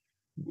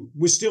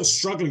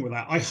struggling with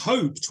that. I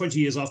hope 20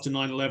 years after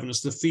 9/11,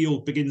 as the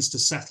field begins to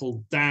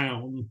settle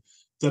down,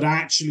 that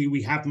actually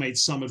we have made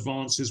some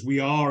advances. We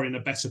are in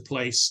a better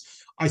place.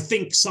 I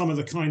think some of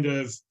the kind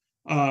of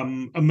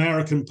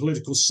American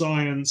political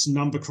science,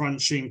 number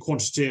crunching,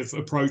 quantitative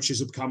approaches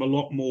have become a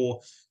lot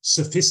more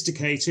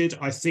sophisticated.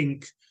 I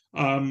think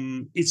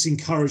it's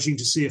encouraging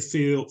to see a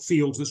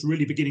field that's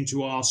really beginning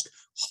to ask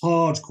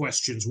hard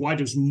questions. Why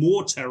does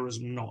more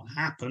terrorism not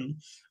happen?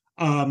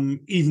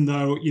 Even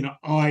though,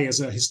 I, as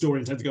a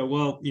historian, tend to go,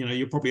 well,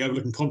 you're probably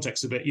overlooking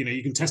context a bit.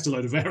 You can test a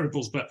load of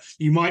variables, but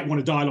you might want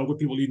to dialogue with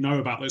people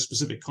about those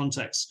specific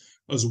contexts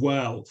as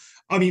well.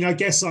 I mean, I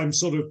guess I'm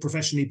sort of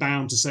professionally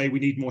bound to say we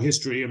need more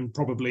history and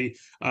probably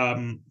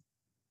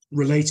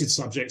related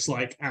subjects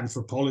like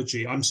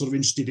anthropology. I'm sort of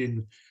interested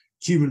in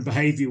human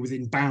behavior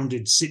within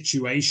bounded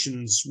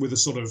situations with a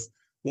sort of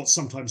what's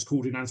sometimes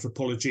called in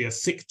anthropology a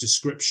thick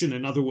description.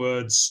 In other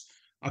words,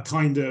 a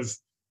kind of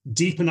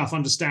deep enough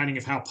understanding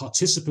of how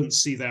participants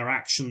see their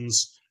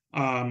actions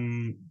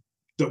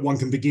that one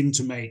can begin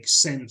to make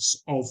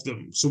sense of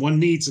them. So one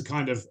needs a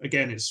kind of,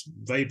 again, it's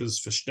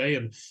Weber's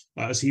Verstehen,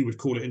 as he would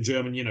call it in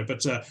German,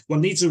 but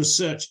one needs a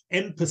research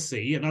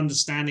empathy and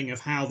understanding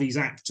of how these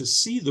actors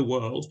see the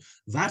world.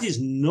 That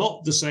is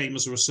not the same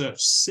as a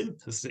research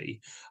sympathy.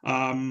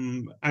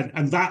 And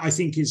that, I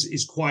think,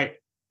 is quite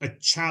a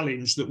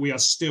challenge that we are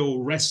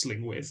still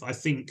wrestling with. I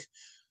think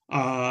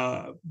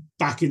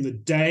back in the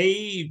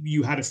day,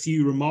 you had a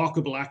few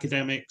remarkable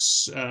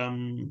academics,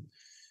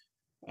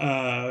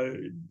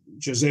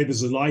 José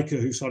Bezalaika,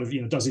 who sort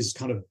of does his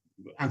kind of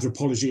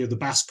anthropology of the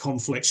Basque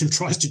conflicts and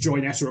tries to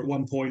join ETA at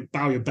one point.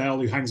 Bowyer Bell,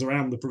 who hangs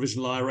around the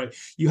Provisional IRA.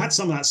 You had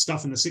some of that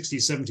stuff in the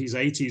 60s, 70s,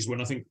 80s,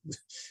 when I think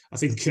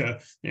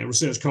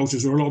research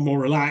cultures were a lot more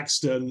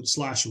relaxed and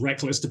 /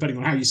 reckless, depending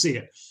on how you see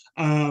it.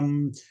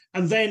 And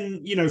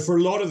then, for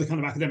a lot of the kind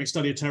of academic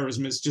study of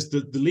terrorism, it's just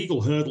the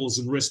legal hurdles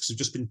and risks have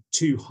just been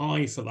too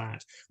high for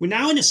that. We're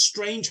now in a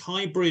strange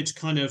hybrid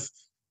kind of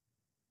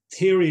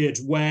period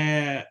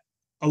where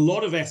a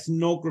lot of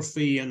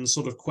ethnography and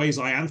sort of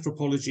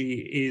quasi-anthropology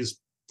is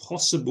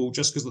possible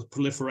just because of the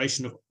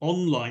proliferation of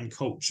online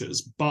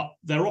cultures, but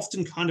they're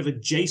often kind of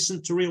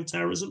adjacent to real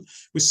terrorism.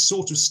 We're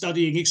sort of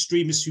studying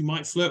extremists who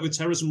might flirt with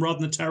terrorism rather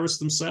than the terrorists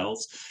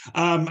themselves.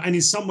 And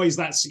in some ways,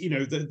 that's,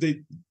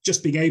 the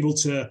just being able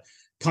to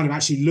kind of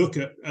actually look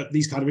at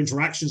these kind of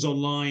interactions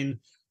online,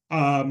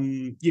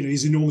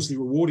 is enormously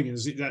rewarding.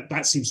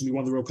 That seems to be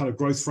one of the real kind of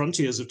growth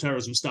frontiers of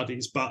terrorism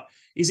studies. But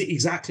is it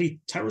exactly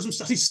terrorism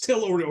studies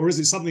still, or is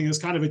it something that's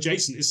kind of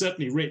adjacent? It's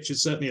certainly rich,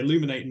 it's certainly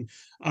illuminating,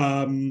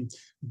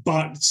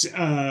 but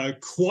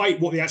quite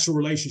what the actual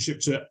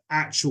relationship to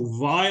actual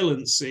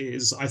violence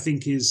is, I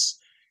think, is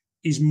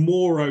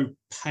more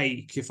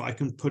opaque, if I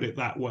can put it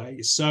that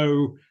way.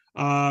 So,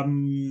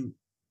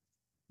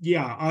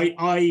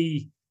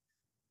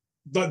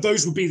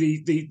 those would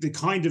be the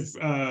kind of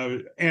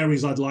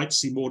areas I'd like to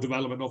see more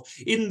development of.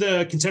 In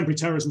the contemporary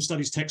terrorism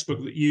studies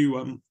textbook that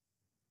you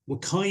were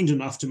kind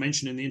enough to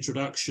mention in the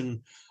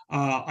introduction,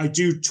 I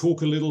do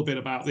talk a little bit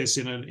about this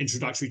in an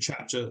introductory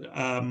chapter,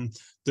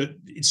 that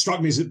it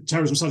struck me as that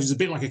terrorism studies is a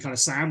bit like a kind of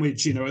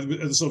sandwich, at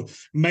the sort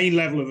of main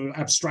level of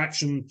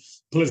abstraction,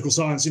 political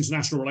science,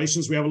 international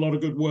relations. We have a lot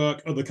of good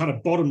work. At the kind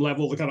of bottom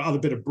level, the kind of other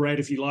bit of bread,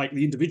 if you like,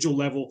 the individual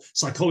level,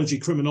 psychology,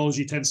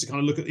 criminology tends to kind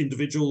of look at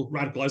individual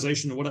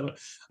radicalization or whatever.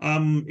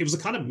 It was a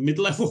kind of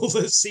mid-level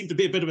that seemed to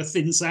be a bit of a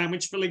thin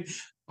sandwich filling.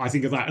 I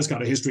think of that as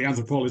kind of history,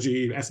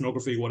 anthropology,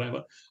 ethnography,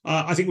 whatever.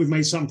 I think we've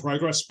made some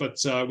progress, but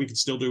we could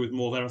still do with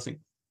more there, I think.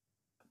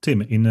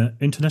 Tim, in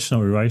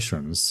international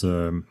relations,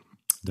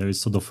 there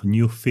is sort of a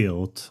new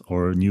field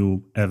or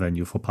new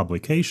avenue for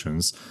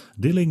publications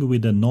dealing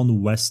with the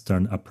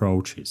non-Western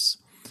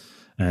approaches.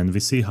 And we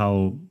see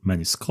how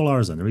many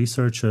scholars and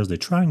researchers, they're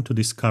trying to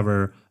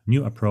discover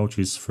new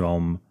approaches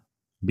from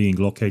being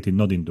located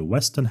not in the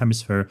Western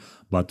Hemisphere,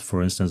 but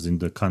for instance in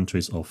the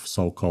countries of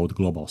so-called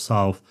Global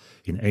South,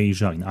 in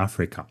Asia, in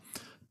Africa.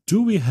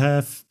 Do we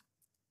have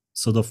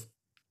sort of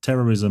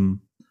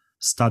terrorism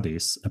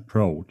studies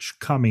approach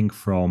coming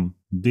from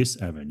this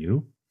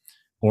avenue,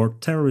 or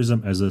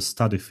terrorism as a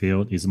study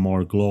field is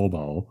more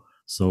global?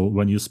 So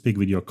when you speak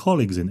with your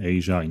colleagues in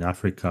Asia, in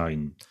Africa,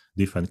 in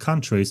different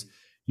countries,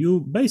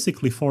 you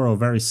basically follow a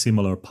very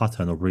similar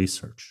pattern of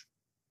research.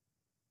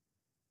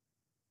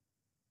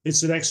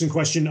 It's an excellent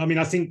question. I mean,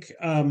 I think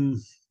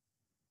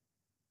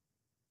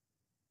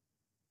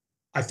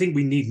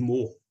we need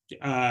more.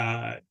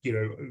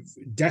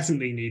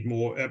 definitely need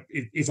more,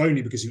 if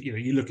only because,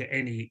 you look at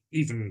any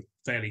even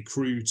fairly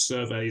crude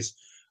surveys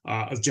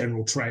of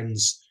general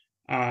trends.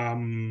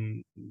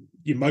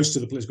 Most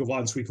of the political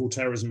violence we call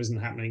terrorism isn't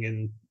happening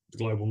in the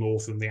global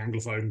north and the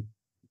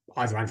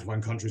either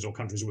Anglophone countries or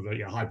countries with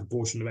a high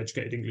proportion of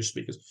educated English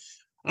speakers.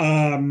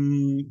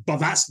 But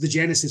that's the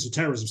genesis of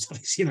terrorism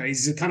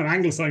studies. It's a kind of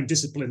Anglophone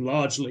discipline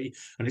largely,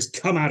 and it's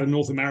come out of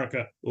North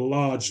America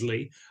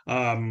largely.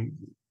 And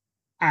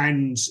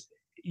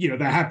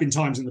there have been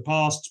times in the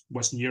past,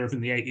 Western Europe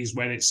in the 80s,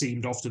 when it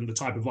seemed often the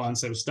type of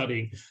violence they were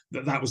studying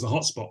that was the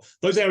hotspot.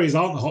 Those areas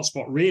aren't the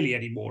hotspot really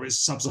anymore.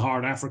 It's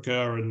sub-Saharan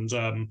Africa and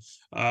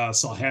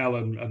Sahel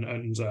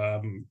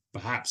and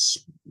perhaps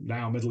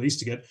now Middle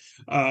East again,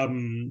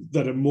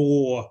 that are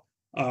more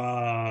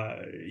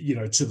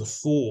to the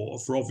fore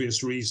for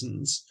obvious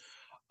reasons.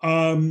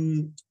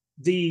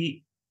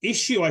 The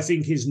issue, I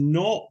think, is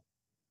not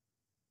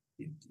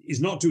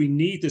do we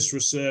need this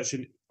research,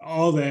 and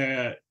are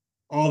there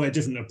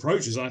different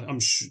approaches? I'm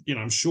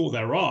sure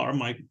there are.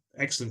 My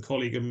excellent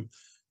colleague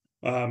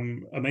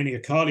Ameni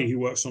Akali, who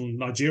works on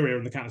Nigeria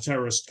and the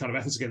counter-terrorist kind of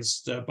efforts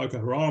against Boko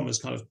Haram, has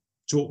kind of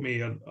taught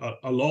me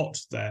a lot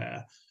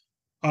there.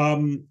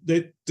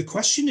 The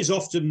question is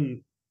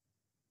often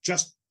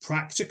just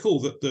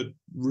practical, that the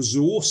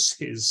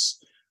resources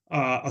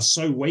are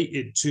so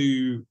weighted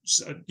to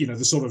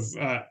the sort of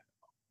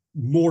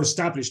more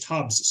established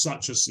hubs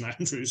such as St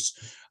Andrews,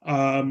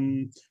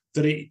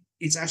 that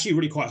it's actually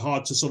really quite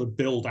hard to sort of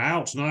build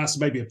out. Now, that's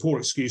maybe a poor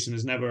excuse and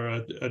is never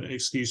an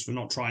excuse for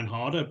not trying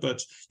harder,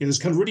 but there's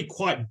kind of really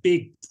quite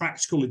big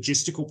practical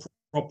logistical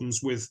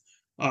problems with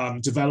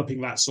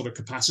developing that sort of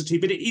capacity.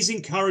 But it is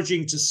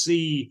encouraging to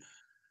see,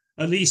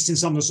 at least in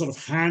some of the sort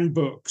of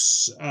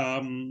handbooks,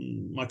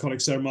 my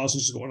colleague Sarah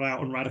Marsden's has got one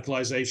out on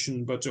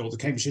radicalization, or the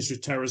Cambridge History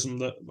of Terrorism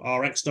that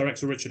our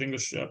ex-director Richard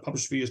English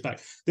published a few years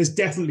back. There's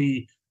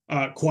definitely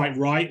quite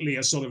rightly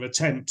a sort of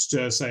attempt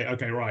to say,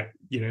 okay, right,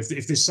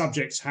 if this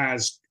subject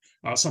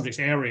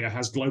area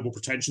has global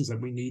pretensions,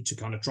 then we need to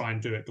kind of try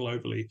and do it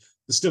globally.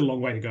 There's still a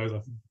long way to go,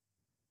 though.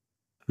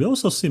 We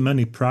also see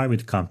many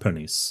private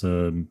companies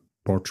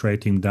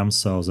portraying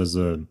themselves as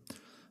a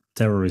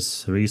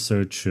terrorist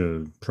research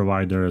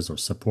providers or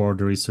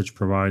support research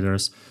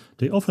providers.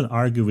 They often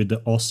argue with the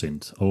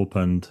OSINT,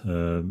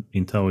 Open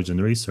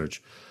Intelligent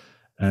Research.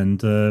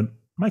 And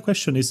my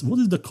question is, what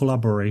is the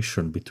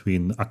collaboration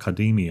between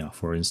academia,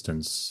 for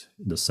instance,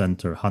 the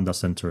center, Handa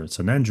Centre in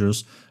St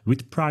Andrews,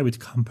 with private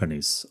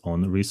companies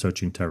on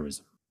researching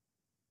terrorism?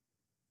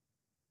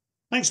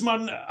 Thanks,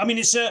 Man. I mean,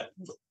 it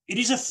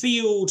is a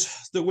field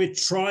that we're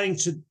trying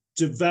to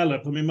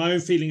develop. I mean, my own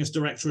feeling as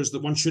director is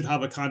that one should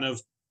have a kind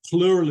of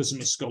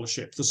pluralism of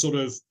scholarship, the sort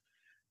of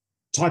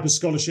type of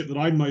scholarship that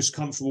I'm most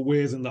comfortable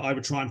with and that I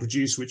would try and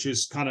produce, which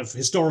is kind of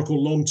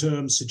historical,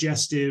 long-term,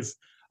 suggestive,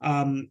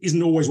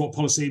 isn't always what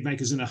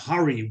policymakers in a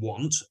hurry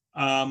want.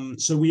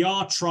 So we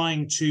are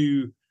trying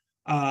to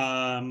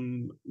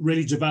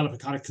really develop a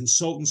kind of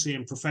consultancy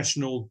and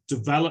professional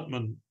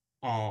development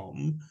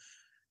arm.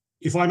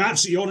 If I'm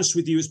absolutely honest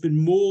with you, it's been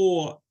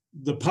more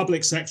the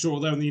public sector,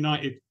 although in the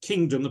United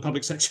Kingdom, the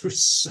public sector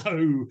is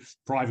so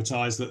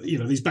privatized that,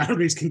 these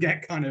boundaries can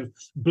get kind of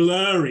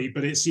blurry,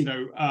 but it's,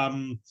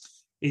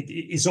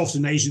 it's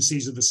often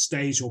agencies of the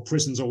state or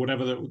prisons or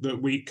whatever that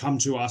we come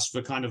to us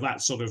for kind of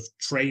that sort of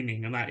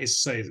training. And that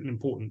is, say, an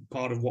important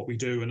part of what we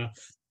do and are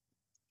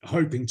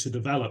hoping to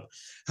develop.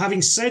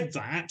 Having said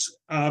that,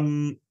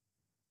 one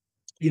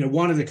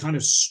of the kind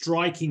of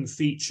striking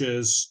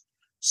features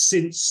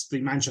since the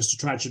Manchester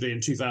tragedy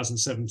in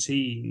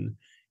 2017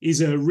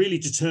 is a really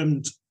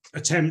determined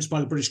attempt by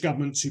the British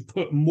government to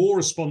put more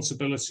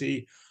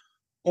responsibility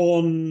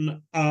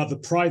on the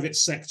private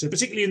sector,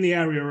 particularly in the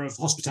area of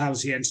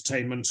hospitality,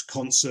 entertainment,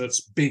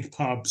 concerts, big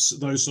pubs,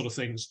 those sort of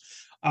things,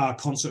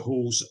 concert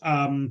halls,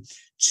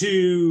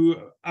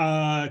 to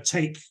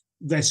take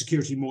their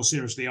security more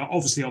seriously,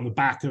 obviously on the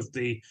back of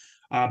the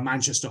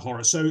Manchester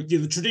horror. So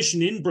the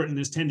tradition in Britain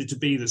has tended to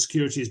be that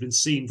security has been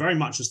seen very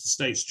much as the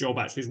state's job,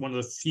 actually, as one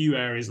of the few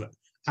areas that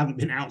haven't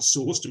been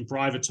outsourced and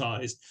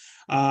privatized.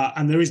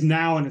 And there is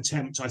now an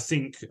attempt, I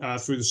think,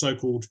 through the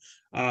so-called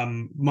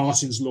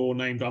Martin's Law,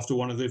 named after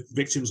one of the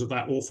victims of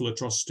that awful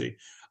atrocity,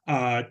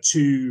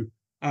 to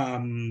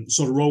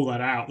sort of roll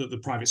that out, that the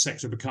private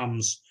sector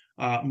becomes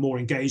more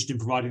engaged in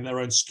providing their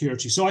own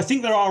security. So I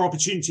think there are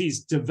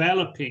opportunities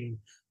developing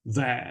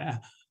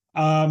there.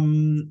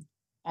 I'm,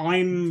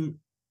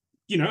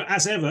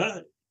 as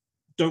ever,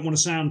 don't want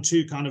to sound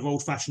too kind of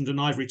old-fashioned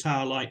and ivory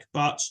tower-like,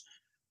 but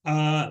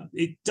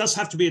it does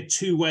have to be a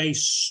two-way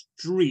street.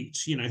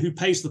 Who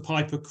pays the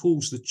piper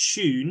calls the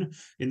tune,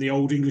 in the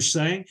old English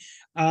saying.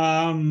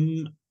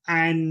 And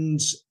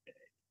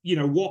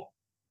what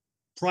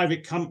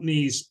private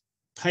companies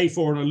pay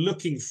for and are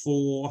looking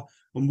for,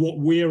 and what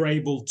we're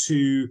able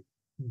to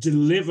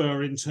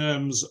deliver in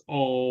terms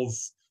of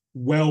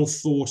well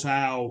thought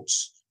out,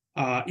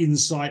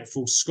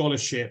 insightful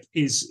scholarship,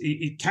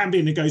 it can be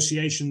a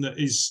negotiation that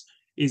is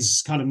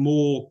kind of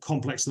more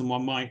complex than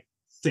one might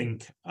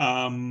think.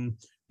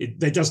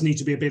 there does need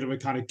to be a bit of a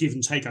kind of give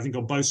and take, I think,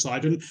 on both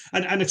sides,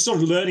 and a sort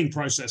of learning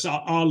process.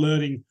 Our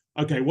learning,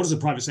 okay, what does the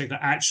private sector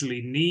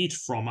actually need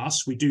from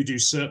us? We do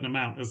certain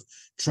amount of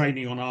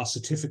training on our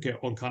certificate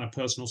on kind of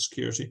personal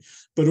security,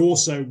 but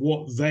also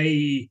what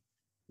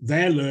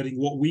they're learning,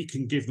 what we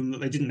can give them that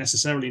they didn't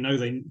necessarily know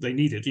they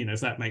needed,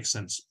 if that makes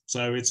sense.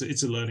 So it's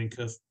a learning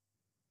curve.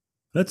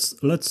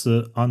 Let's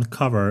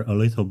uncover a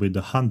little bit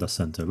the Handa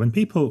Centre. When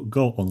people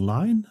go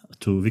online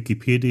to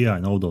Wikipedia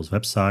and all those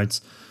websites,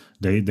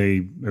 they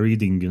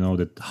reading,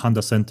 that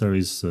Handa Centre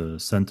is a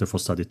Centre for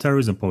Study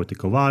Terrorism,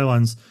 Political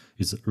Violence,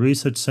 is a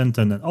research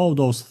centre, and all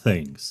those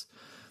things.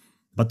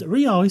 But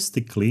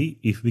realistically,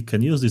 if we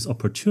can use this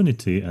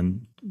opportunity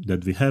and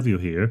that we have you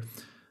here,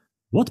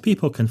 what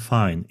people can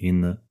find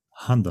in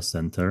Handa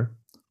Centre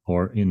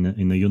or in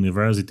a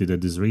university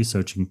that is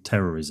researching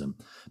terrorism,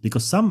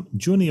 because some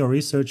junior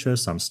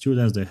researchers, some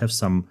students, they have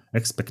some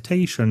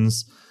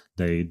expectations,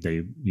 they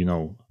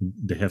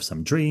have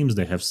some dreams,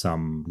 they have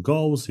some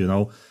goals,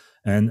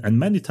 and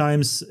many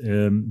times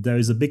there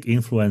is a big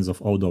influence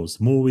of all those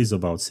movies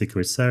about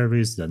Secret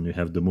Service. Then you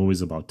have the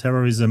movies about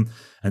terrorism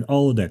and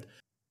all that.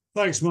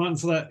 Thanks, Martin,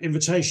 for that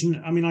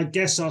invitation. I mean, I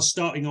guess our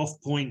starting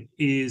off point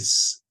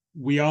is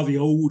we are the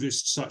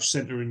oldest such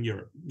centre in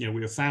Europe. We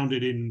were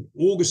founded in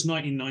August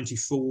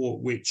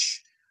 1994,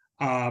 which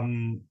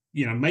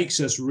makes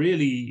us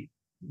really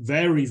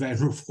very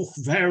venerable,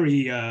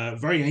 very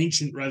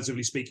ancient,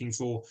 relatively speaking,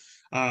 for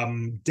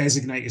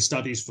designated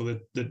studies for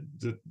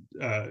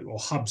or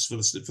hubs for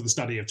the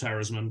study of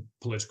terrorism and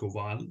political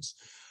violence.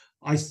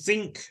 I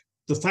think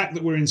the fact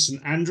that we're in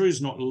St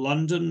Andrews, not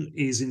London,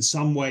 is in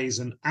some ways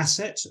an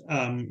asset.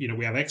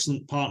 We have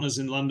excellent partners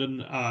in London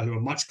who are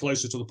much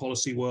closer to the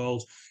policy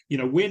world.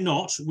 We're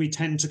not. We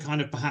tend to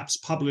kind of perhaps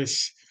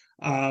publish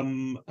a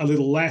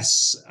little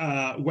less.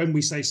 When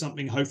we say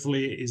something,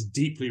 hopefully it is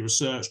deeply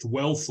researched,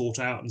 well thought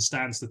out, and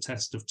stands the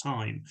test of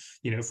time.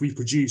 If we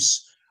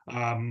produce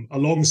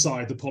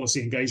alongside the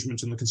policy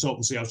engagement and the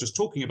consultancy I was just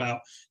talking about,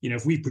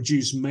 if we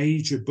produce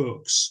major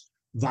books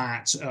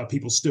that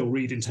people still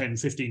read in 10,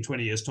 15,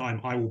 20 years' time,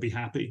 I will be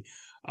happy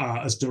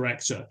as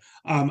director.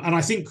 And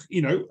I think,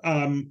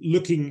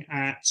 looking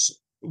at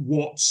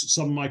what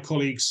some of my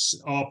colleagues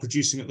are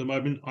producing at the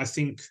moment, I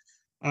think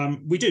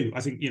we do.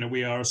 I think,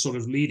 we are a sort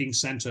of leading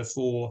centre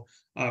for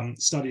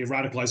study of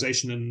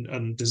radicalisation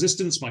and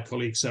desistance. My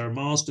colleague Sarah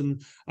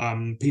Marsden,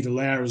 Peter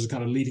Lair is a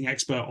kind of leading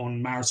expert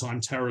on maritime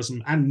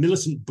terrorism and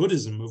militant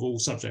Buddhism of all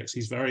subjects.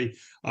 He's very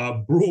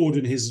broad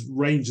in his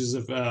ranges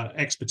of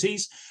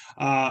expertise.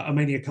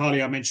 Amenia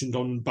Kali I mentioned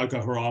on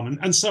Boko Haram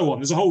and so on.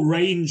 There's a whole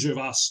range of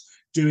us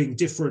doing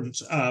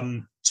different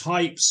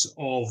types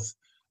of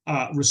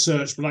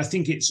research, but I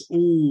think it's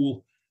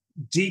all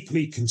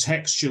deeply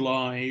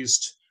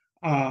contextualized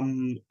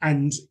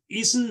and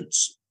isn't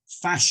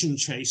fashion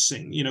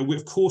chasing.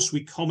 Of course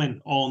we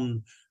comment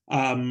on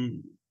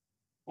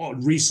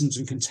recent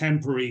and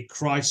contemporary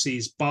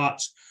crises,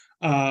 but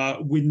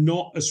we're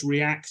not as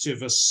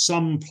reactive as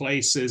some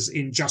places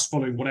in just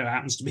following whatever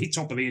happens to be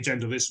top of the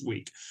agenda this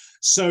week.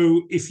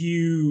 So if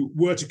you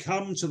were to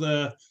come to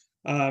the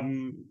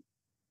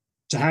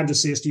to Handa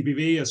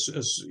CSTBV, as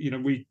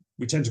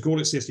we tend to call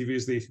it, CSTV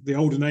is the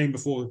older name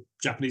before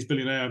Japanese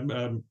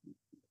billionaire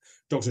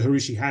Dr.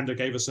 Hiroshi Handa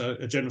gave us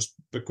a generous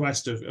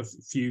bequest a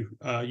few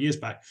years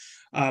back.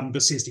 But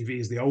CSTV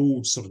is the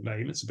old sort of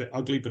name. It's a bit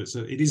ugly, but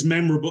it is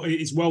memorable.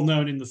 It's well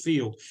known in the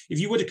field.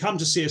 If you were to come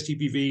to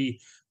CSTPV,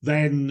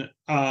 then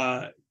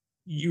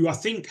you, I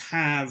think,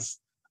 have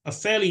a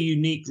fairly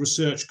unique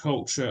research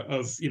culture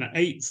of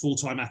 8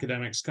 full-time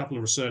academics, a couple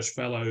of research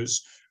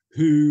fellows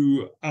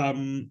who are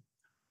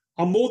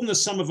more than the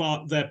sum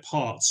of their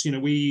parts.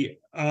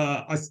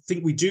 I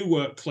think we do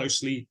work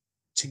closely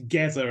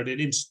together in an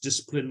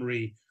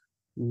interdisciplinary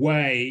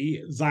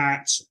way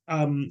that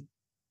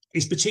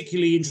is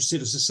particularly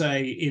interested, as I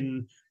say,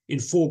 in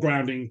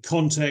foregrounding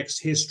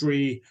context,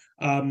 history,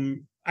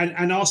 and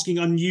asking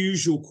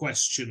unusual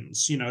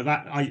questions.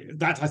 That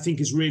I think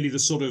is really the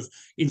sort of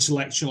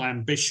intellectual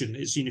ambition.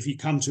 Is if you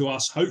come to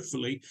us,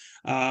 hopefully,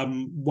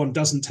 one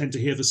doesn't tend to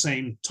hear the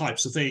same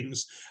types of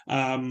things,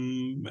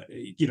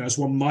 as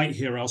one might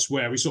hear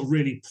elsewhere. We sort of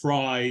really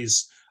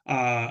prize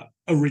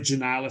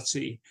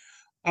originality.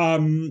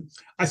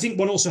 I think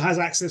one also has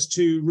access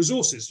to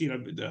resources,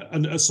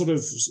 and a sort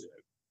of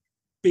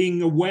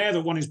being aware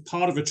that one is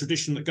part of a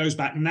tradition that goes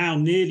back now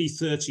nearly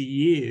 30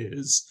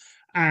 years,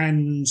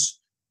 and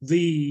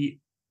the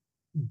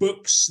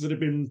books that have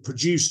been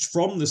produced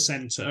from the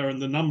centre and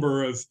the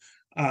number of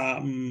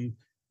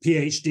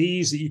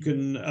PhDs that you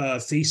can,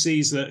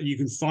 theses that you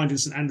can find in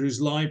St Andrews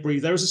Library.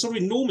 There is a sort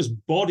of enormous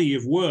body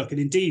of work. And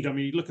indeed, I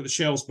mean, you look at the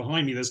shelves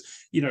behind me, there's,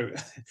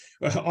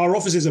 our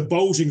offices are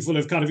bulging full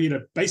of kind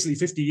of, basically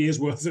 50 years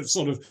worth of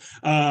sort of,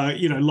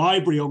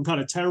 library on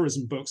kind of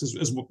terrorism books,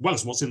 as well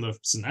as what's in the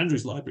St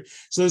Andrews Library.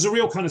 So there's a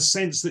real kind of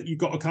sense that you've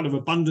got a kind of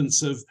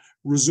abundance of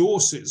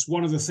resources.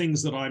 One of the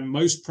things that I'm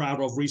most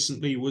proud of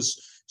recently was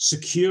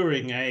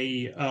securing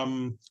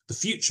the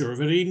future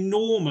of an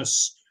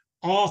enormous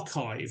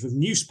archive of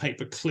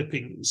newspaper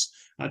clippings.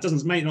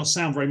 It may not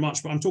sound very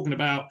much, but I'm talking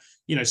about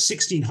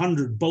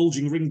 1,600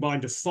 bulging ring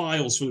binder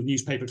files full of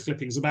newspaper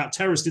clippings about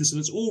terrorist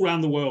incidents all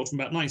around the world from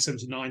about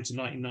 1979 to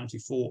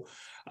 1994.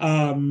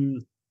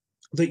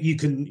 That you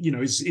can,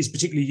 is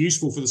particularly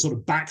useful for the sort of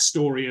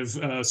backstory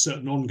of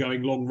certain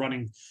ongoing,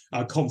 long-running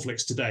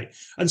conflicts today,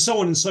 and so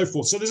on and so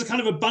forth. So there's a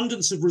kind of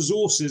abundance of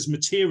resources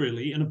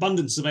materially, an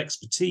abundance of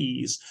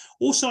expertise.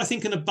 Also, I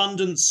think an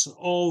abundance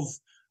of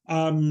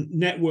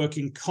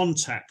networking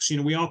contacts.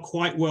 We are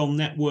quite well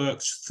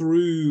networked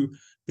through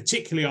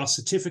particularly our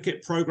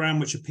certificate program,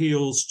 which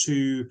appeals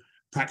to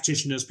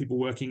practitioners, people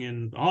working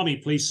in army,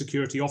 police,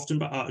 security, often,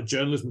 but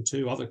journalism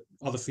too,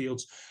 other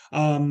fields,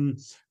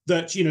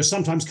 that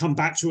sometimes come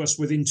back to us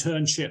with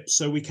internships.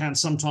 So we can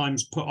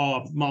sometimes put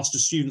our master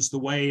students the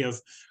way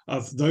of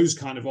those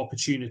kind of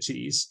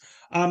opportunities.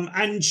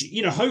 And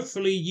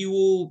hopefully you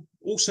will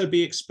also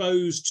be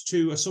exposed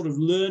to a sort of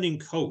learning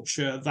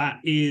culture that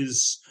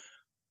is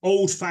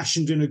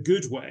old-fashioned in a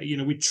good way.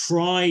 We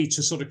try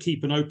to sort of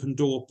keep an open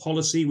door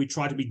policy. We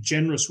try to be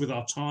generous with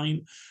our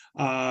time.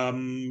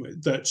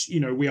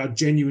 That we are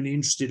genuinely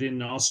interested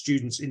in our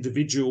students'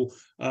 individual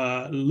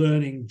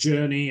learning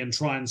journey and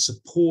try and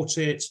support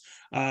it.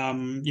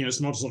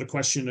 It's not a sort of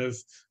question of,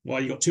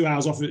 well, you got 2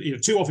 hours off,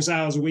 2 office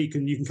hours a week,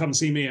 and you can come and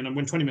see me, and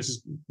when 20 minutes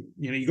is,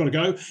 you got to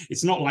go.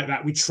 It's not like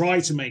that. We try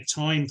to make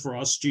time for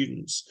our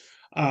students,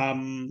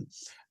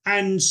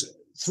 and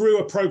through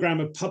a program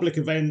of public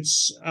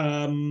events,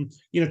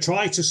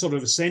 try to sort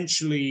of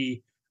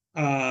essentially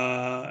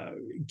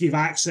give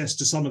access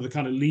to some of the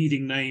kind of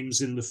leading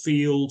names in the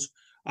field.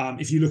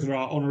 If you look at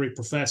our honorary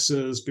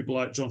professors, people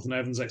like Jonathan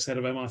Evans, ex-head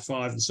of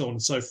MI5, and so on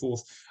and so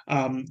forth,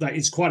 that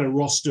it's quite a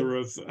roster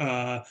of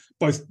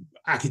both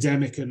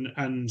academic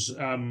and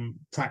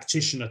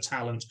practitioner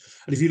talent.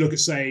 And if you look at,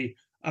 say,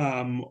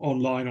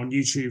 online on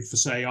YouTube for,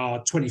 say,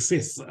 our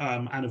 25th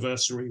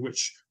anniversary,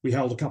 which we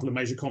held a couple of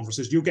major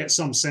conferences, you'll get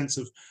some sense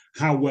of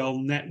how well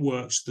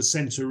networked the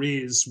centre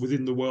is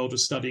within the world of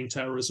studying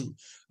terrorism,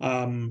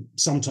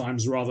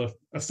 sometimes rather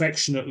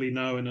affectionately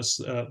known as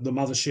the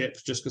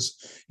mothership, just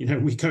because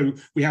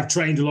we have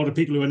trained a lot of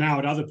people who are now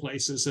at other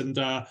places, and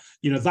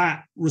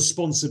that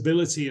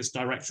responsibility as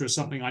director is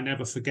something I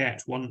never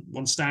forget.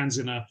 One stands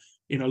in a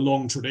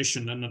long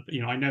tradition, and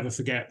I never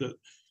forget that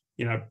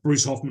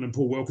Bruce Hoffman and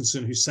Paul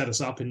Wilkinson, who set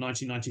us up in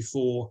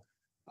 1994,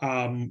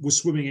 were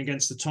swimming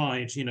against the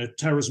tide.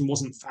 Terrorism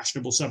wasn't a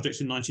fashionable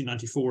subject in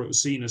 1994. It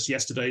was seen as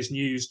yesterday's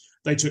news.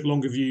 They took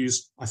longer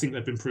views. I think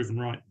they've been proven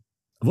right.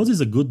 What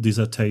is a good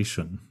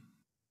dissertation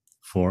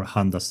for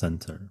Handa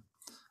Centre?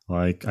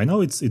 Like, I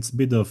know it's a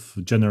bit of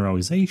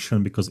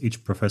generalization because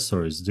each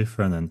professor is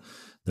different and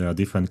there are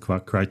different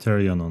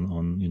criterion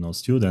on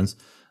students,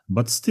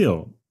 but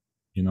still,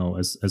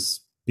 as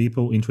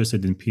people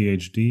interested in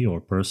PhD or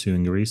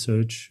pursuing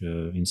research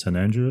in St.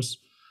 Andrews,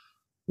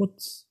 what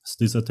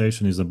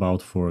dissertation is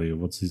about for you?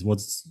 What's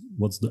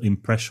the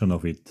impression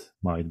of it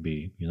might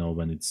be,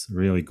 when it's a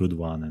really good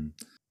one? And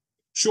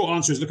short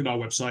answer is look at our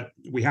website.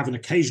 We have an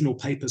occasional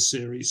papers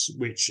series,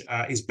 which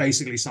is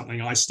basically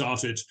something I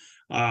started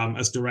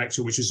as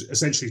director, which is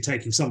essentially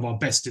taking some of our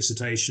best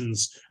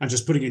dissertations and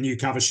just putting a new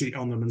cover sheet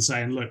on them and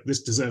saying, look,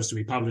 this deserves to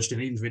be published.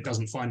 And even if it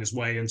doesn't find its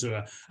way into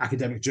an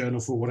academic journal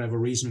for whatever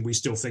reason, we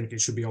still think it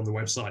should be on the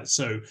website.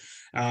 So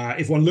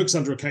if one looks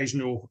under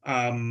occasional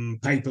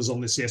papers on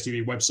the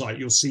CSTV website,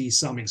 you'll see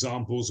some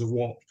examples of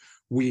what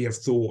we have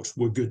thought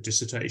were good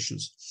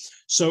dissertations.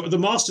 So at the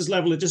master's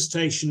level, a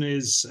dissertation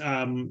is,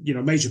 a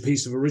major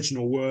piece of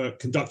original work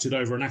conducted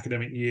over an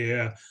academic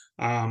year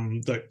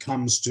that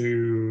comes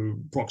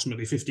to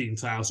approximately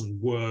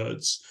 15,000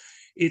 words.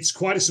 It's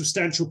quite a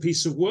substantial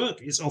piece of work.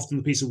 It's often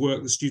the piece of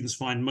work that students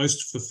find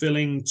most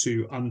fulfilling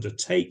to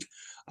undertake,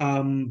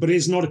 but it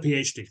is not a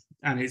PhD,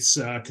 and it's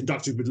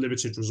conducted with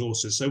limited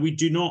resources. So we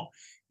do not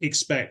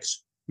expect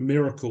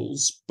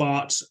miracles,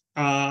 but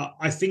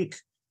I think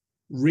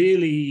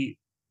really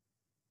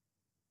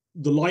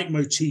the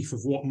leitmotif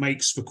of what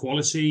makes for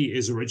quality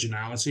is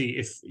originality.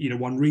 If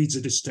one reads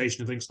a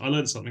dissertation and thinks, I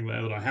learned something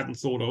there that I hadn't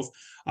thought of,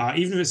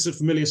 even if it's a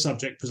familiar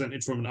subject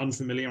presented from an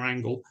unfamiliar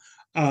angle,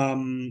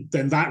 then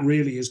that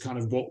really is kind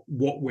of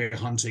what we're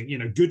hunting.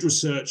 Good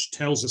research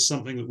tells us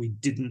something that we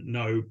didn't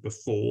know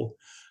before.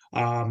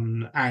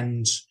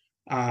 And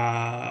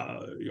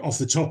off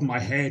the top of my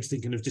head,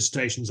 thinking of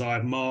dissertations I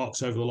have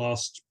marked over the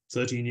last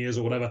 13 years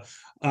or whatever,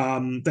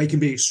 they can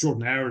be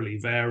extraordinarily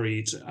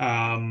varied.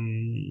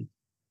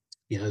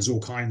 There's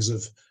all kinds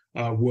of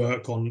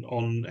work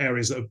on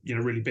areas that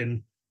have really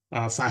been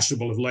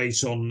fashionable of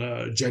late,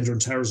 on gender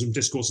and terrorism,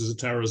 discourses of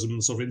terrorism,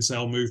 and sort of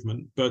incel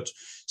movement. But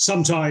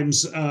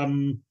sometimes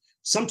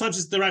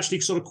they're actually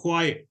sort of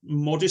quite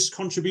modest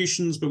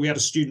contributions. But we had a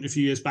student a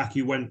few years back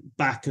who went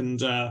back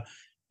and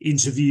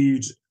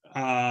interviewed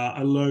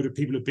a load of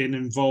people who've been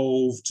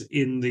involved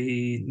in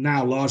the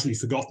now largely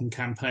forgotten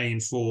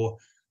campaign for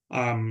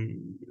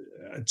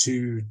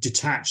to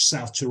detach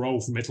South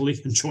Tyrol from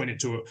Italy and join it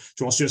to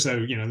Austria.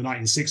 So, the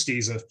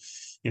 1960s,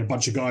 a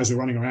bunch of guys were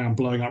running around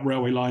blowing up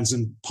railway lines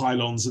and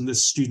pylons, and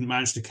this student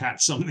managed to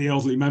catch some of the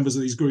elderly members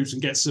of these groups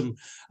and get some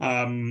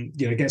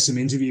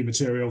interview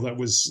material that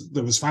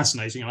was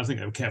fascinating. And I think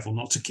they were careful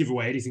not to give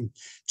away anything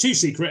too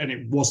secret, and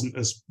it wasn't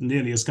as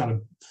nearly as kind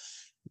of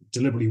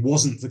deliberately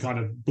wasn't the kind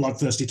of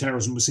bloodthirsty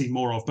terrorism we see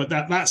more of, but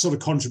that sort of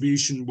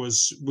contribution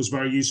was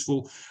very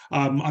useful.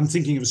 I'm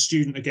thinking of a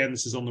student, again,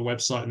 this is on the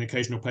website and the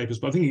occasional papers,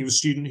 but I'm thinking of a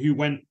student who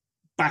went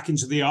back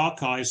into the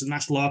archives, the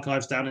National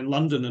Archives down in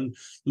London, and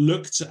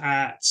looked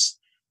at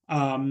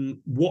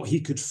what he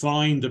could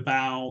find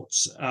about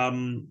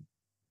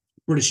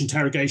British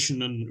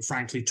interrogation and,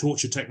 frankly,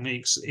 torture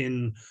techniques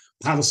in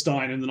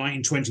Palestine in the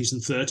 1920s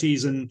and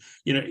 30s. And,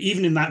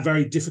 even in that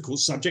very difficult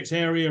subject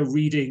area,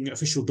 reading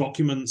official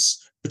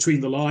documents between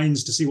the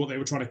lines to see what they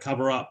were trying to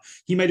cover up,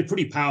 he made a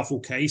pretty powerful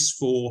case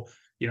for,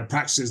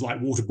 practices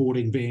like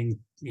waterboarding being,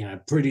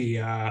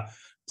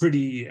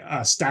 pretty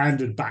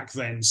standard back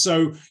then.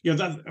 So,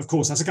 that, of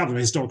course, that's a couple of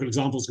historical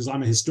examples because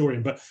I'm a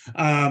historian, but,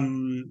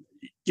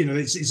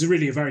 it's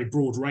really a very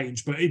broad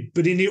range.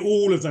 But in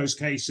all of those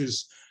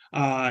cases,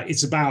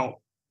 it's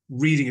about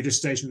reading a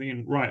dissertation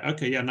thinking, right,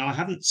 okay, yeah, now I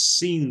haven't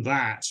seen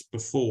that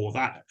before.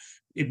 That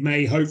it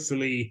may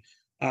hopefully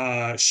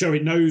show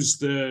it knows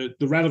the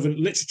relevant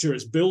literature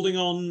it's building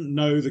on,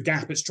 know the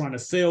gap it's trying to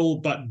fill,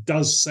 but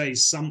does say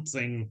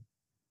something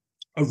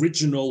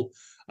original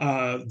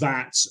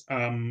that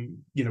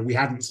we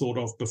hadn't thought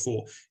of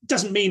before. It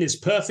doesn't mean it's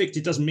perfect.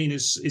 It doesn't mean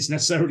it's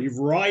necessarily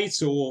right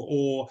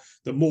or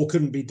that more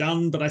couldn't be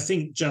done. But I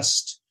think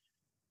just,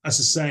 as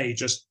I say,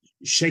 just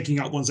shaking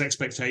up one's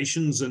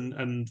expectations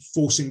and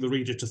forcing the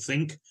reader to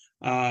think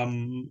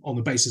on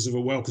the basis of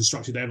a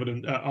well-constructed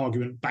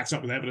argument backed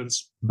up with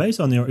evidence. Based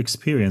on your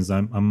experience,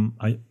 I'm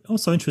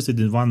also interested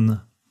in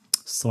one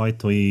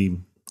slightly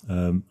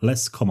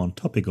less common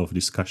topic of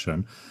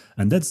discussion,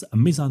 and that's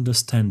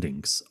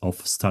misunderstandings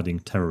of studying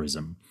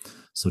terrorism.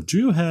 So do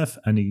you have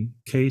any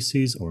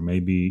cases, or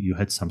maybe you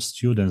had some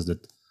students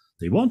that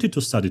they wanted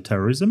to study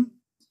terrorism,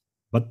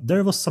 but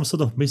there was some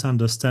sort of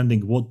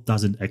misunderstanding what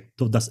does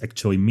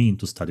actually mean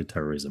to study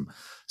terrorism?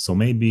 So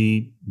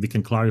maybe we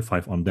can clarify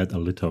on that a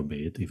little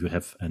bit if you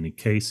have any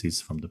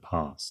cases from the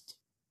past.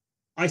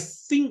 I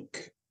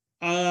think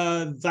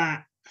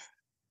that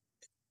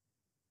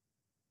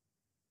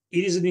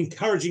it is an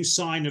encouraging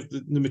sign of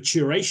the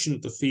maturation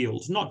of the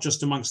field, not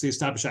just amongst the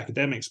established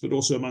academics, but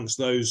also amongst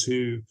those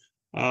who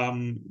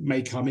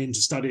may come in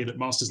to study it at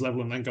master's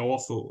level and then go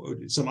off or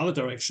some other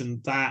direction,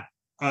 that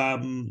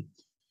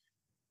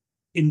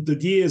in the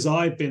years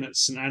I've been at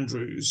St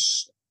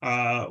Andrews,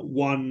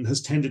 one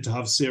has tended to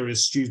have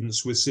serious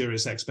students with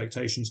serious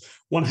expectations.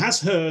 I have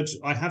heard,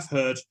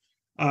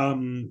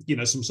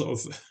 some sort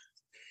of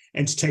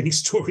entertaining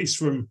stories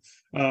from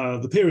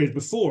the period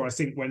before, I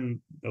think,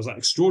 when there was that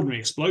extraordinary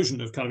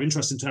explosion of kind of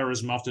interest in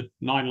terrorism after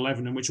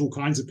 9/11, in which all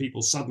kinds of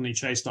people suddenly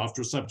chased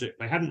after a subject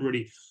they hadn't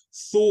really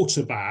thought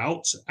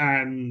about,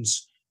 and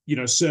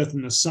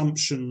certain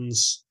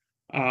assumptions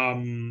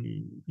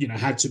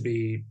had to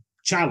be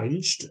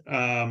challenged.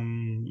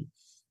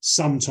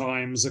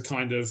 Sometimes a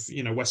kind of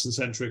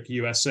Western-centric,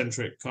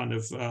 US-centric kind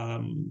of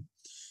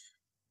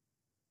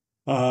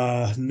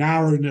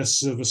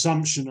narrowness of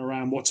assumption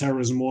around what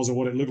terrorism was or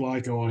what it looked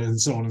like, and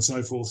so on and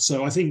so forth.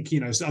 So I think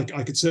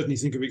I could certainly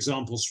think of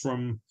examples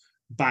from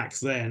back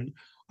then.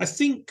 I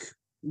think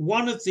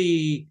one of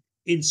the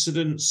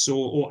incidents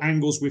or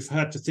angles we've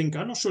had to think,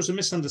 I'm not sure it's a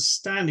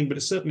misunderstanding, but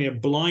it's certainly a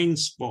blind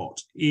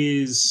spot,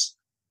 is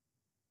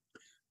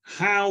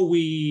how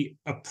we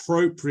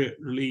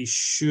appropriately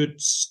should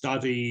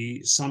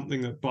study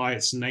something that by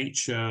its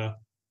nature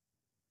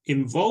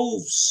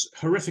involves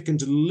horrific and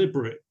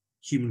deliberate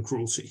human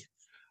cruelty.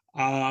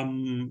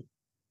 In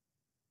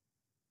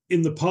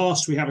the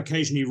past, we have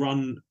occasionally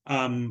run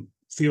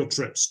field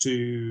trips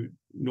to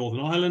Northern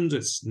Ireland.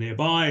 It's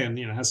nearby and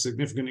has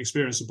significant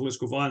experience of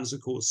political violence,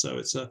 of course. So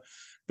it's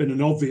been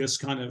an obvious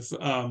kind of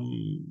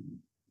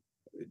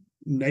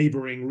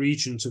neighboring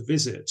region to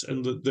visit.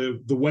 And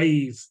the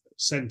Wave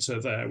Centre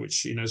there,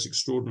 which is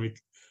extraordinary,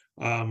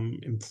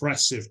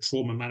 impressive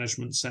trauma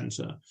management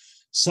centre.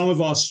 Some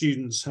of our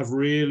students have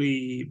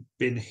really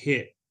been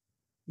hit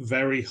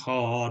very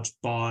hard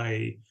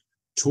by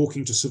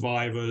talking to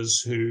survivors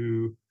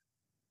who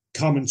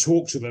come and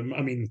talk to them.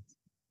 I mean,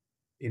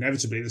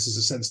 inevitably, this is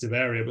a sensitive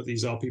area, but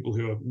these are people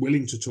who are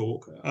willing to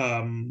talk.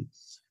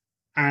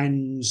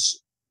 And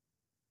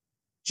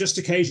just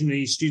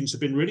occasionally, students have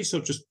been really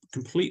sort of just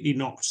completely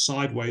knocked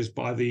sideways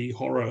by the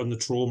horror and the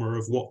trauma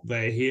of what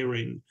they're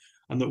hearing,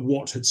 and that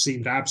what had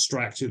seemed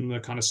abstract in the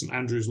kind of St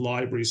Andrews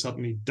library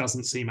suddenly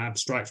doesn't seem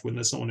abstract when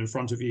there's someone in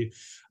front of you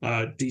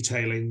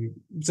detailing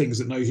things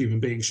that no human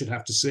being should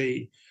have to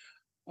see.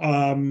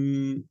 I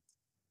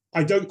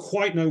don't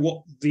quite know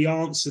what the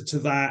answer to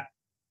that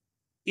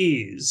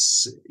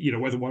is,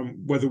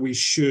 whether we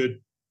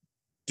should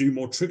do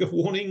more trigger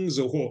warnings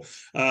or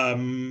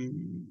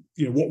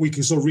what we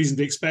can sort of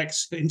reasonably expect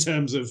in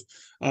terms of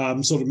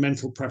sort of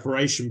mental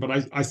preparation. But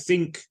I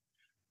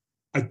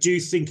do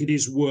think it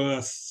is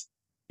worth,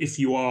 if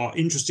you are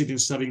interested in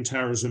studying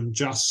terrorism,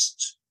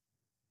 just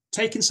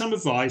taken some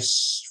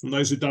advice from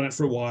those who've done it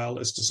for a while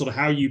as to sort of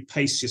how you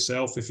pace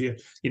yourself. If you,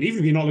 even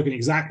if you're not looking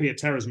exactly at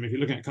terrorism, if you're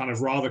looking at kind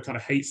of rather kind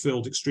of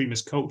hate-filled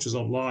extremist cultures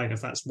online,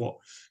 if that's what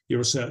your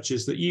research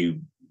is, that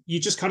you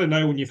just kind of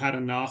know when you've had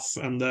enough,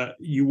 and that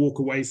you walk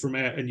away from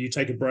it and you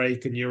take a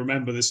break and you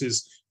remember this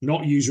is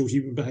not usual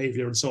human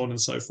behavior and so on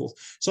and so forth.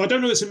 So I don't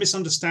know if it's a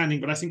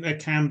misunderstanding, but I think there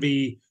can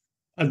be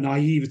a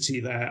naivety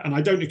there. And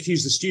I don't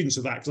accuse the students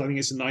of that, because I think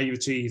it's a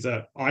naivety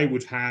that I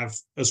would have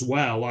as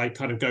well. I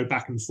kind of go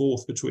back and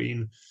forth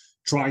between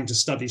trying to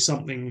study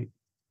something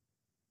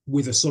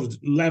with a sort of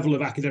level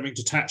of academic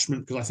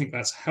detachment, because I think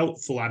that's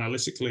helpful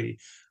analytically,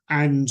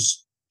 and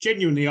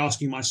genuinely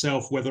asking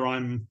myself whether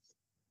I'm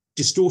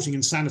distorting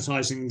and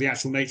sanitizing the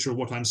actual nature of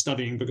what I'm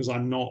studying, because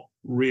I'm not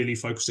really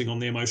focusing on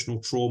the emotional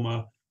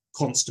trauma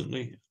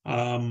constantly. But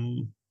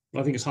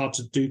I think it's hard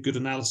to do good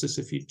analysis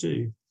if you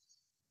do.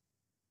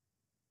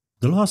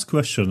 The last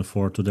question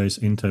for today's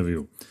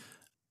interview.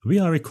 We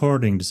are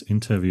recording this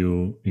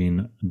interview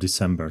in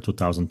December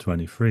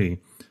 2023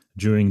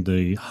 during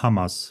the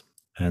Hamas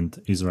and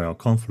Israel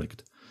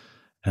conflict.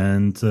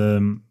 And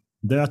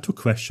there are two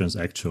questions,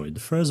 actually. The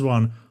first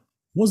one,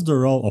 what's the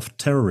role of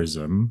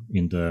terrorism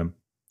in the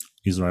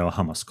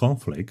Israel-Hamas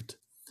conflict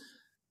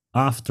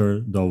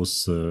after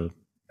those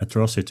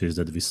atrocities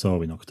that we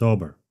saw in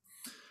October?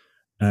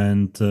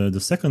 And the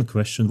second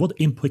question, what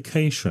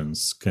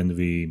implications can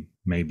we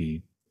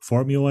maybe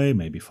formulate,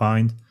 maybe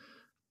find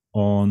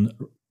on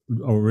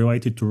or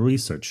related to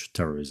research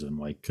terrorism?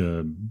 Like,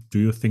 do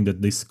you think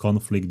that this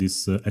conflict,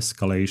 this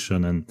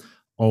escalation and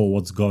all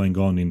what's going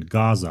on in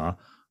Gaza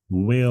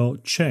will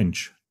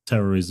change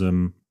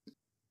terrorism?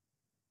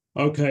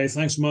 Okay,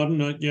 thanks,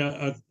 Martin.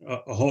 Yeah,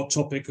 a hot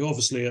topic,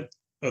 obviously,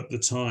 at the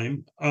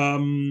time.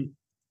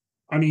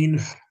 I mean,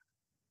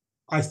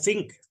 I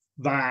think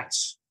that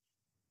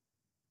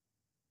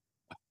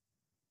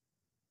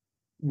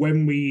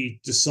when we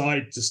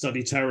decide to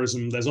study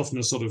terrorism, there's often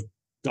a sort of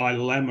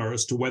dilemma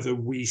as to whether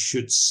we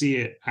should see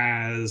it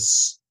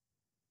as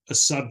a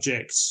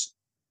subject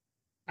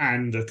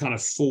and a kind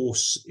of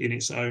force in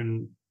its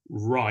own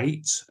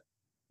right,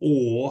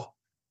 or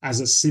as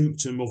a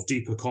symptom of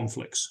deeper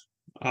conflicts.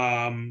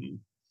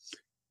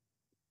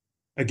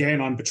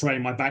 Again, I'm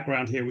betraying my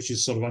background here, which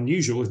is sort of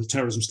unusual in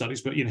terrorism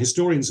studies, but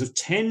historians have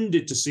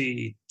tended to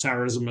see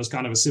terrorism as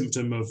kind of a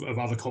symptom of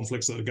other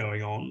conflicts that are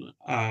going on,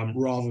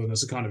 rather than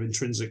as a kind of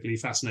intrinsically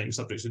fascinating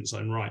subject in its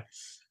own right.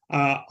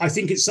 I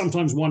think it's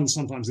sometimes one and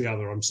sometimes the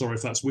other. I'm sorry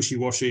if that's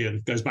wishy-washy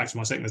and goes back to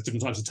my saying there's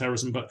different types of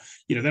terrorism, but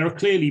there are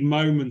clearly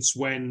moments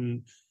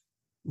when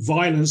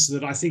violence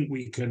that I think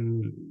we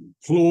can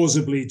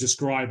plausibly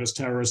describe as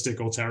terroristic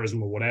or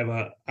terrorism or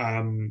whatever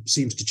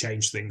seems to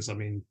change things. I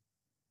mean,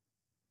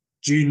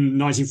 June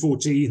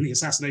 1914, the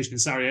assassination in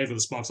Sarajevo that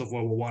sparks off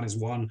World War I is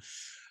one.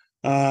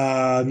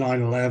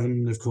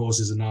 9/11, of course,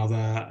 is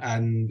another.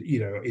 And,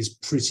 it's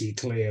pretty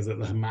clear that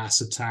the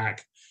Hamas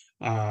attack,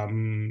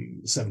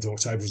 7th of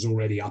October, has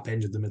already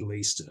upended the Middle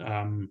East.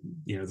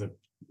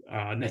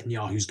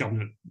 Netanyahu's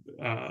government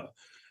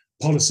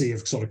policy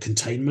of sort of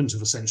containment,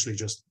 of essentially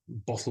just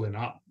bottling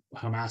up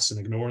Hamas and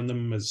ignoring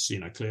them, is,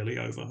 clearly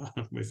over.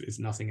 If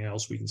nothing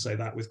else, we can say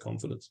that with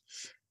confidence.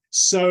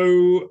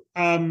 So,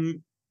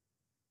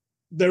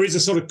 there is a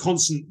sort of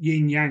constant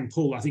yin-yang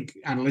pull, I think,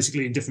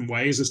 analytically in different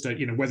ways as to,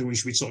 whether we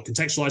should be sort of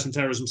contextualizing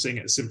terrorism, seeing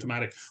it as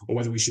symptomatic, or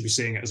whether we should be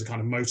seeing it as a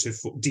kind of motive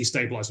for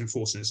destabilizing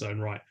force in its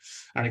own right.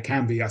 And it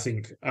can be, I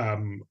think,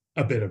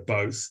 a bit of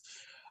both.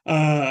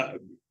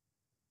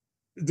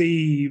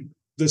 The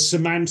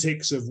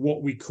semantics of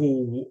what we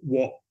call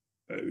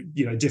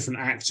different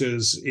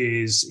actors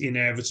is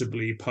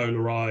inevitably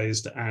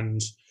polarized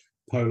and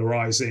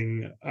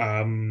polarizing.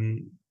 I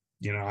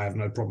have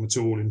no problem at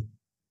all in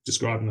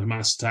describing the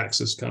Hamas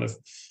attacks as kind of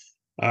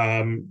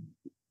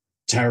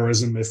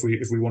terrorism, if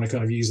we want to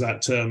kind of use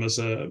that term as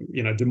a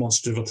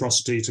demonstrative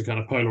atrocity to kind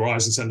of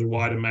polarize and send a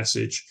wider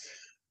message.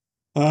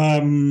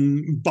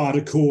 But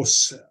of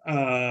course,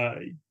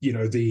 the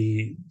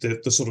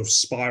sort of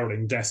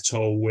spiraling death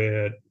toll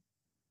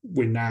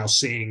we're now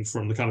seeing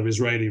from the kind of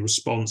Israeli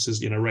response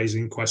is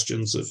raising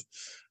questions of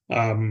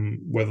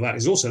whether that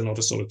is also not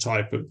a sort of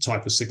type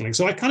of signaling.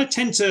 So I kind of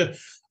tend to,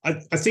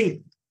 I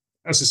think,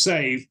 as I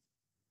say,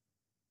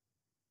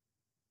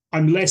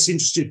 I'm less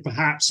interested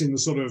perhaps in the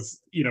sort of,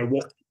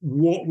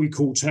 what we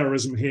call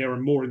terrorism here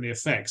and more in the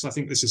effects. I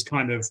think this is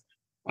kind of,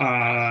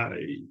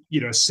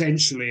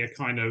 essentially a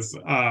kind of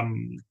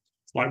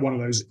like one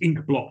of those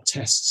ink blot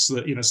tests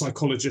that,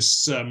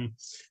 psychologists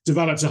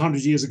developed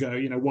 100 years ago.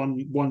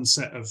 One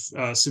set of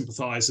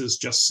sympathizers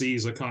just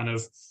sees a kind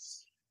of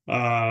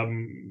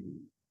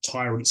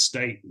tyrant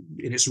state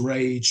in its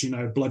rage,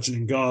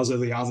 bludgeoning Gaza.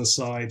 The other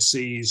side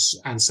sees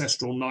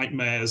ancestral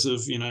nightmares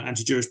of,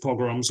 anti-Jewish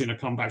pogroms,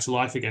 come back to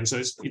life again.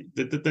 So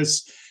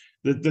there's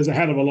a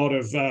hell of a lot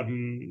of a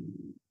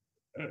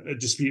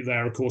dispute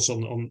there, of course,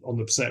 on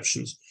the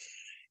perceptions.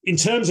 In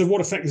terms of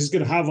what effect this is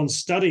going to have on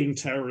studying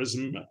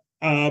terrorism,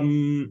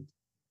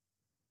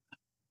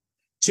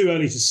 too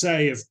early to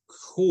say, of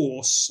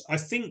course. I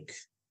think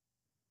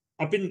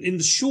I've been, in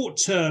the short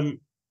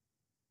term,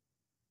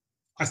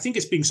 I think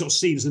it's being sort of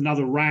seen as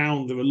another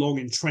round of a long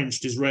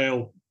entrenched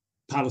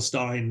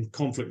Israel-Palestine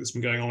conflict that's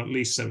been going on at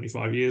least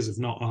 75 years, if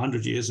not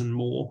 100 years and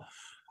more.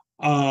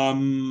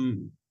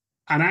 And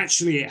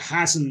actually, it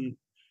hasn't.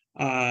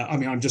 I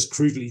mean, I'm just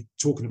crudely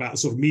talking about the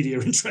sort of media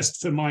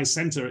interest for my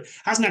centre. It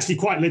hasn't actually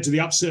quite led to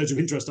the upsurge of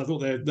interest I thought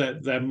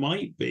there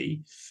might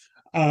be.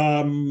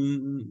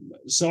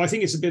 So I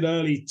think it's a bit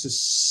early to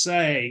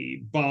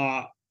say,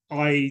 but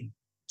I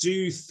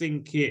do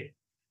think it,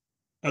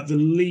 at the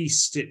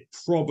least, it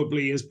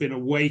probably has been a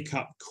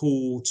wake-up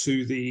call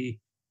to the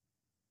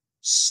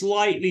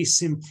slightly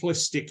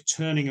simplistic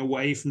turning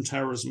away from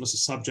terrorism as a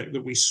subject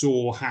that we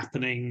saw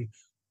happening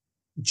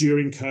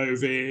during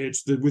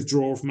COVID, the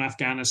withdrawal from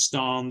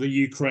Afghanistan, the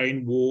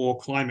Ukraine war,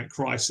 climate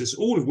crisis,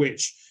 all of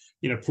which,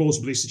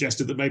 plausibly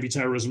suggested that maybe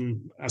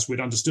terrorism, as we'd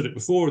understood it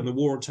before in the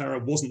war on terror,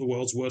 wasn't the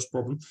world's worst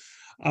problem.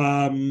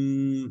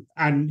 And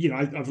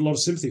I have a lot of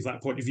sympathy for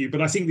that point of view.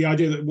 But I think the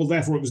idea that, well,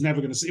 therefore it was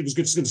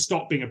just going to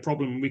stop being a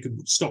problem and we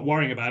could stop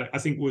worrying about it, I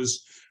think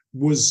was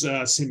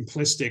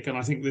simplistic. And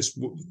I think this,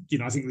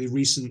 I think the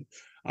recent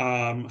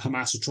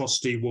Hamas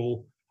atrocity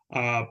will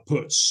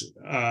put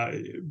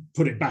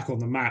it back on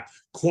the map.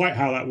 Quite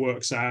how that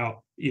works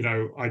out,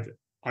 I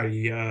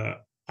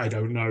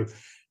don't know.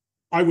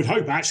 I would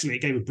hope actually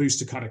it gave a boost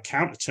to kind of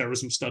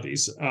counter-terrorism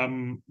studies.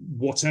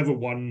 Whatever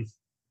one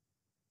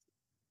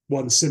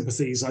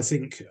sympathies, I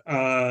think, if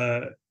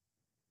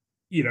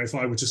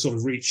I were to sort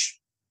of reach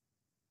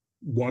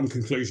one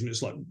conclusion,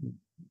 it's like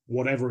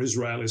whatever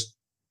Israel is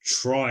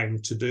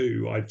trying to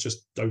do, I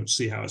just don't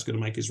see how it's going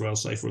to make Israel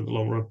safer in the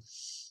long run.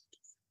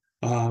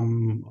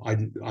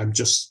 I'm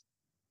just,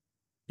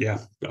 I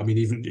mean,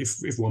 even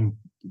if one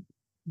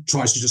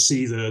tries to just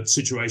see the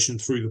situation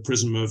through the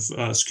prism of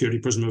security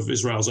prism of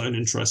Israel's own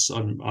interests,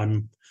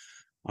 I'm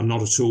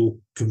not at all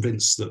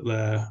convinced that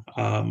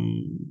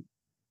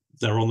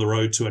they're on the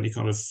road to any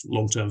kind of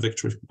long-term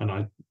victory. And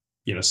I,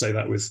 say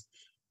that with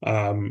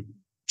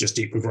just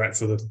deep regret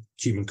for the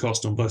human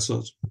cost on both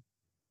sides.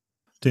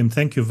 Tim,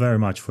 thank you very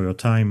much for your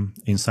time,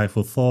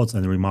 insightful thoughts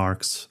and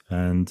remarks,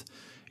 and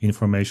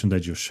information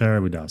that you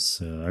share with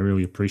us. I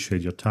really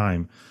appreciate your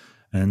time.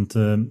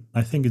 And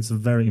I think it's a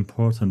very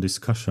important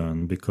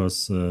discussion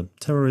because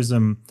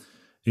terrorism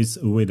is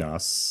with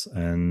us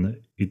and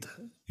it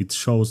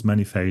shows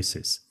many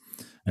faces.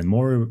 And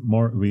more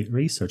we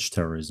research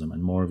terrorism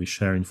and more we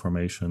share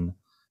information,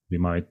 we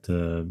might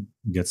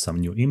get some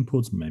new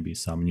inputs, maybe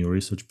some new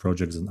research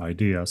projects and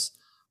ideas.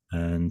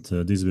 And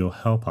this will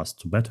help us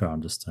to better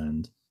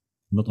understand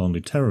not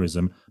only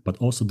terrorism, but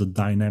also the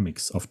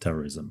dynamics of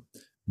terrorism,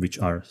 which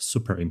are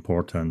super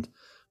important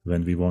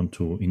when we want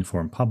to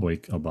inform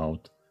public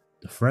about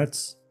the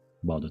threats,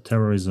 about the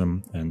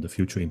terrorism, and the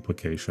future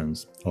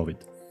implications of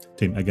it.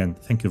 Tim, again,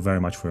 thank you very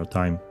much for your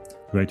time.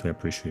 Greatly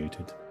appreciate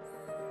it.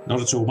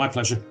 Not at all. My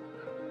pleasure.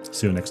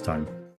 See you next time.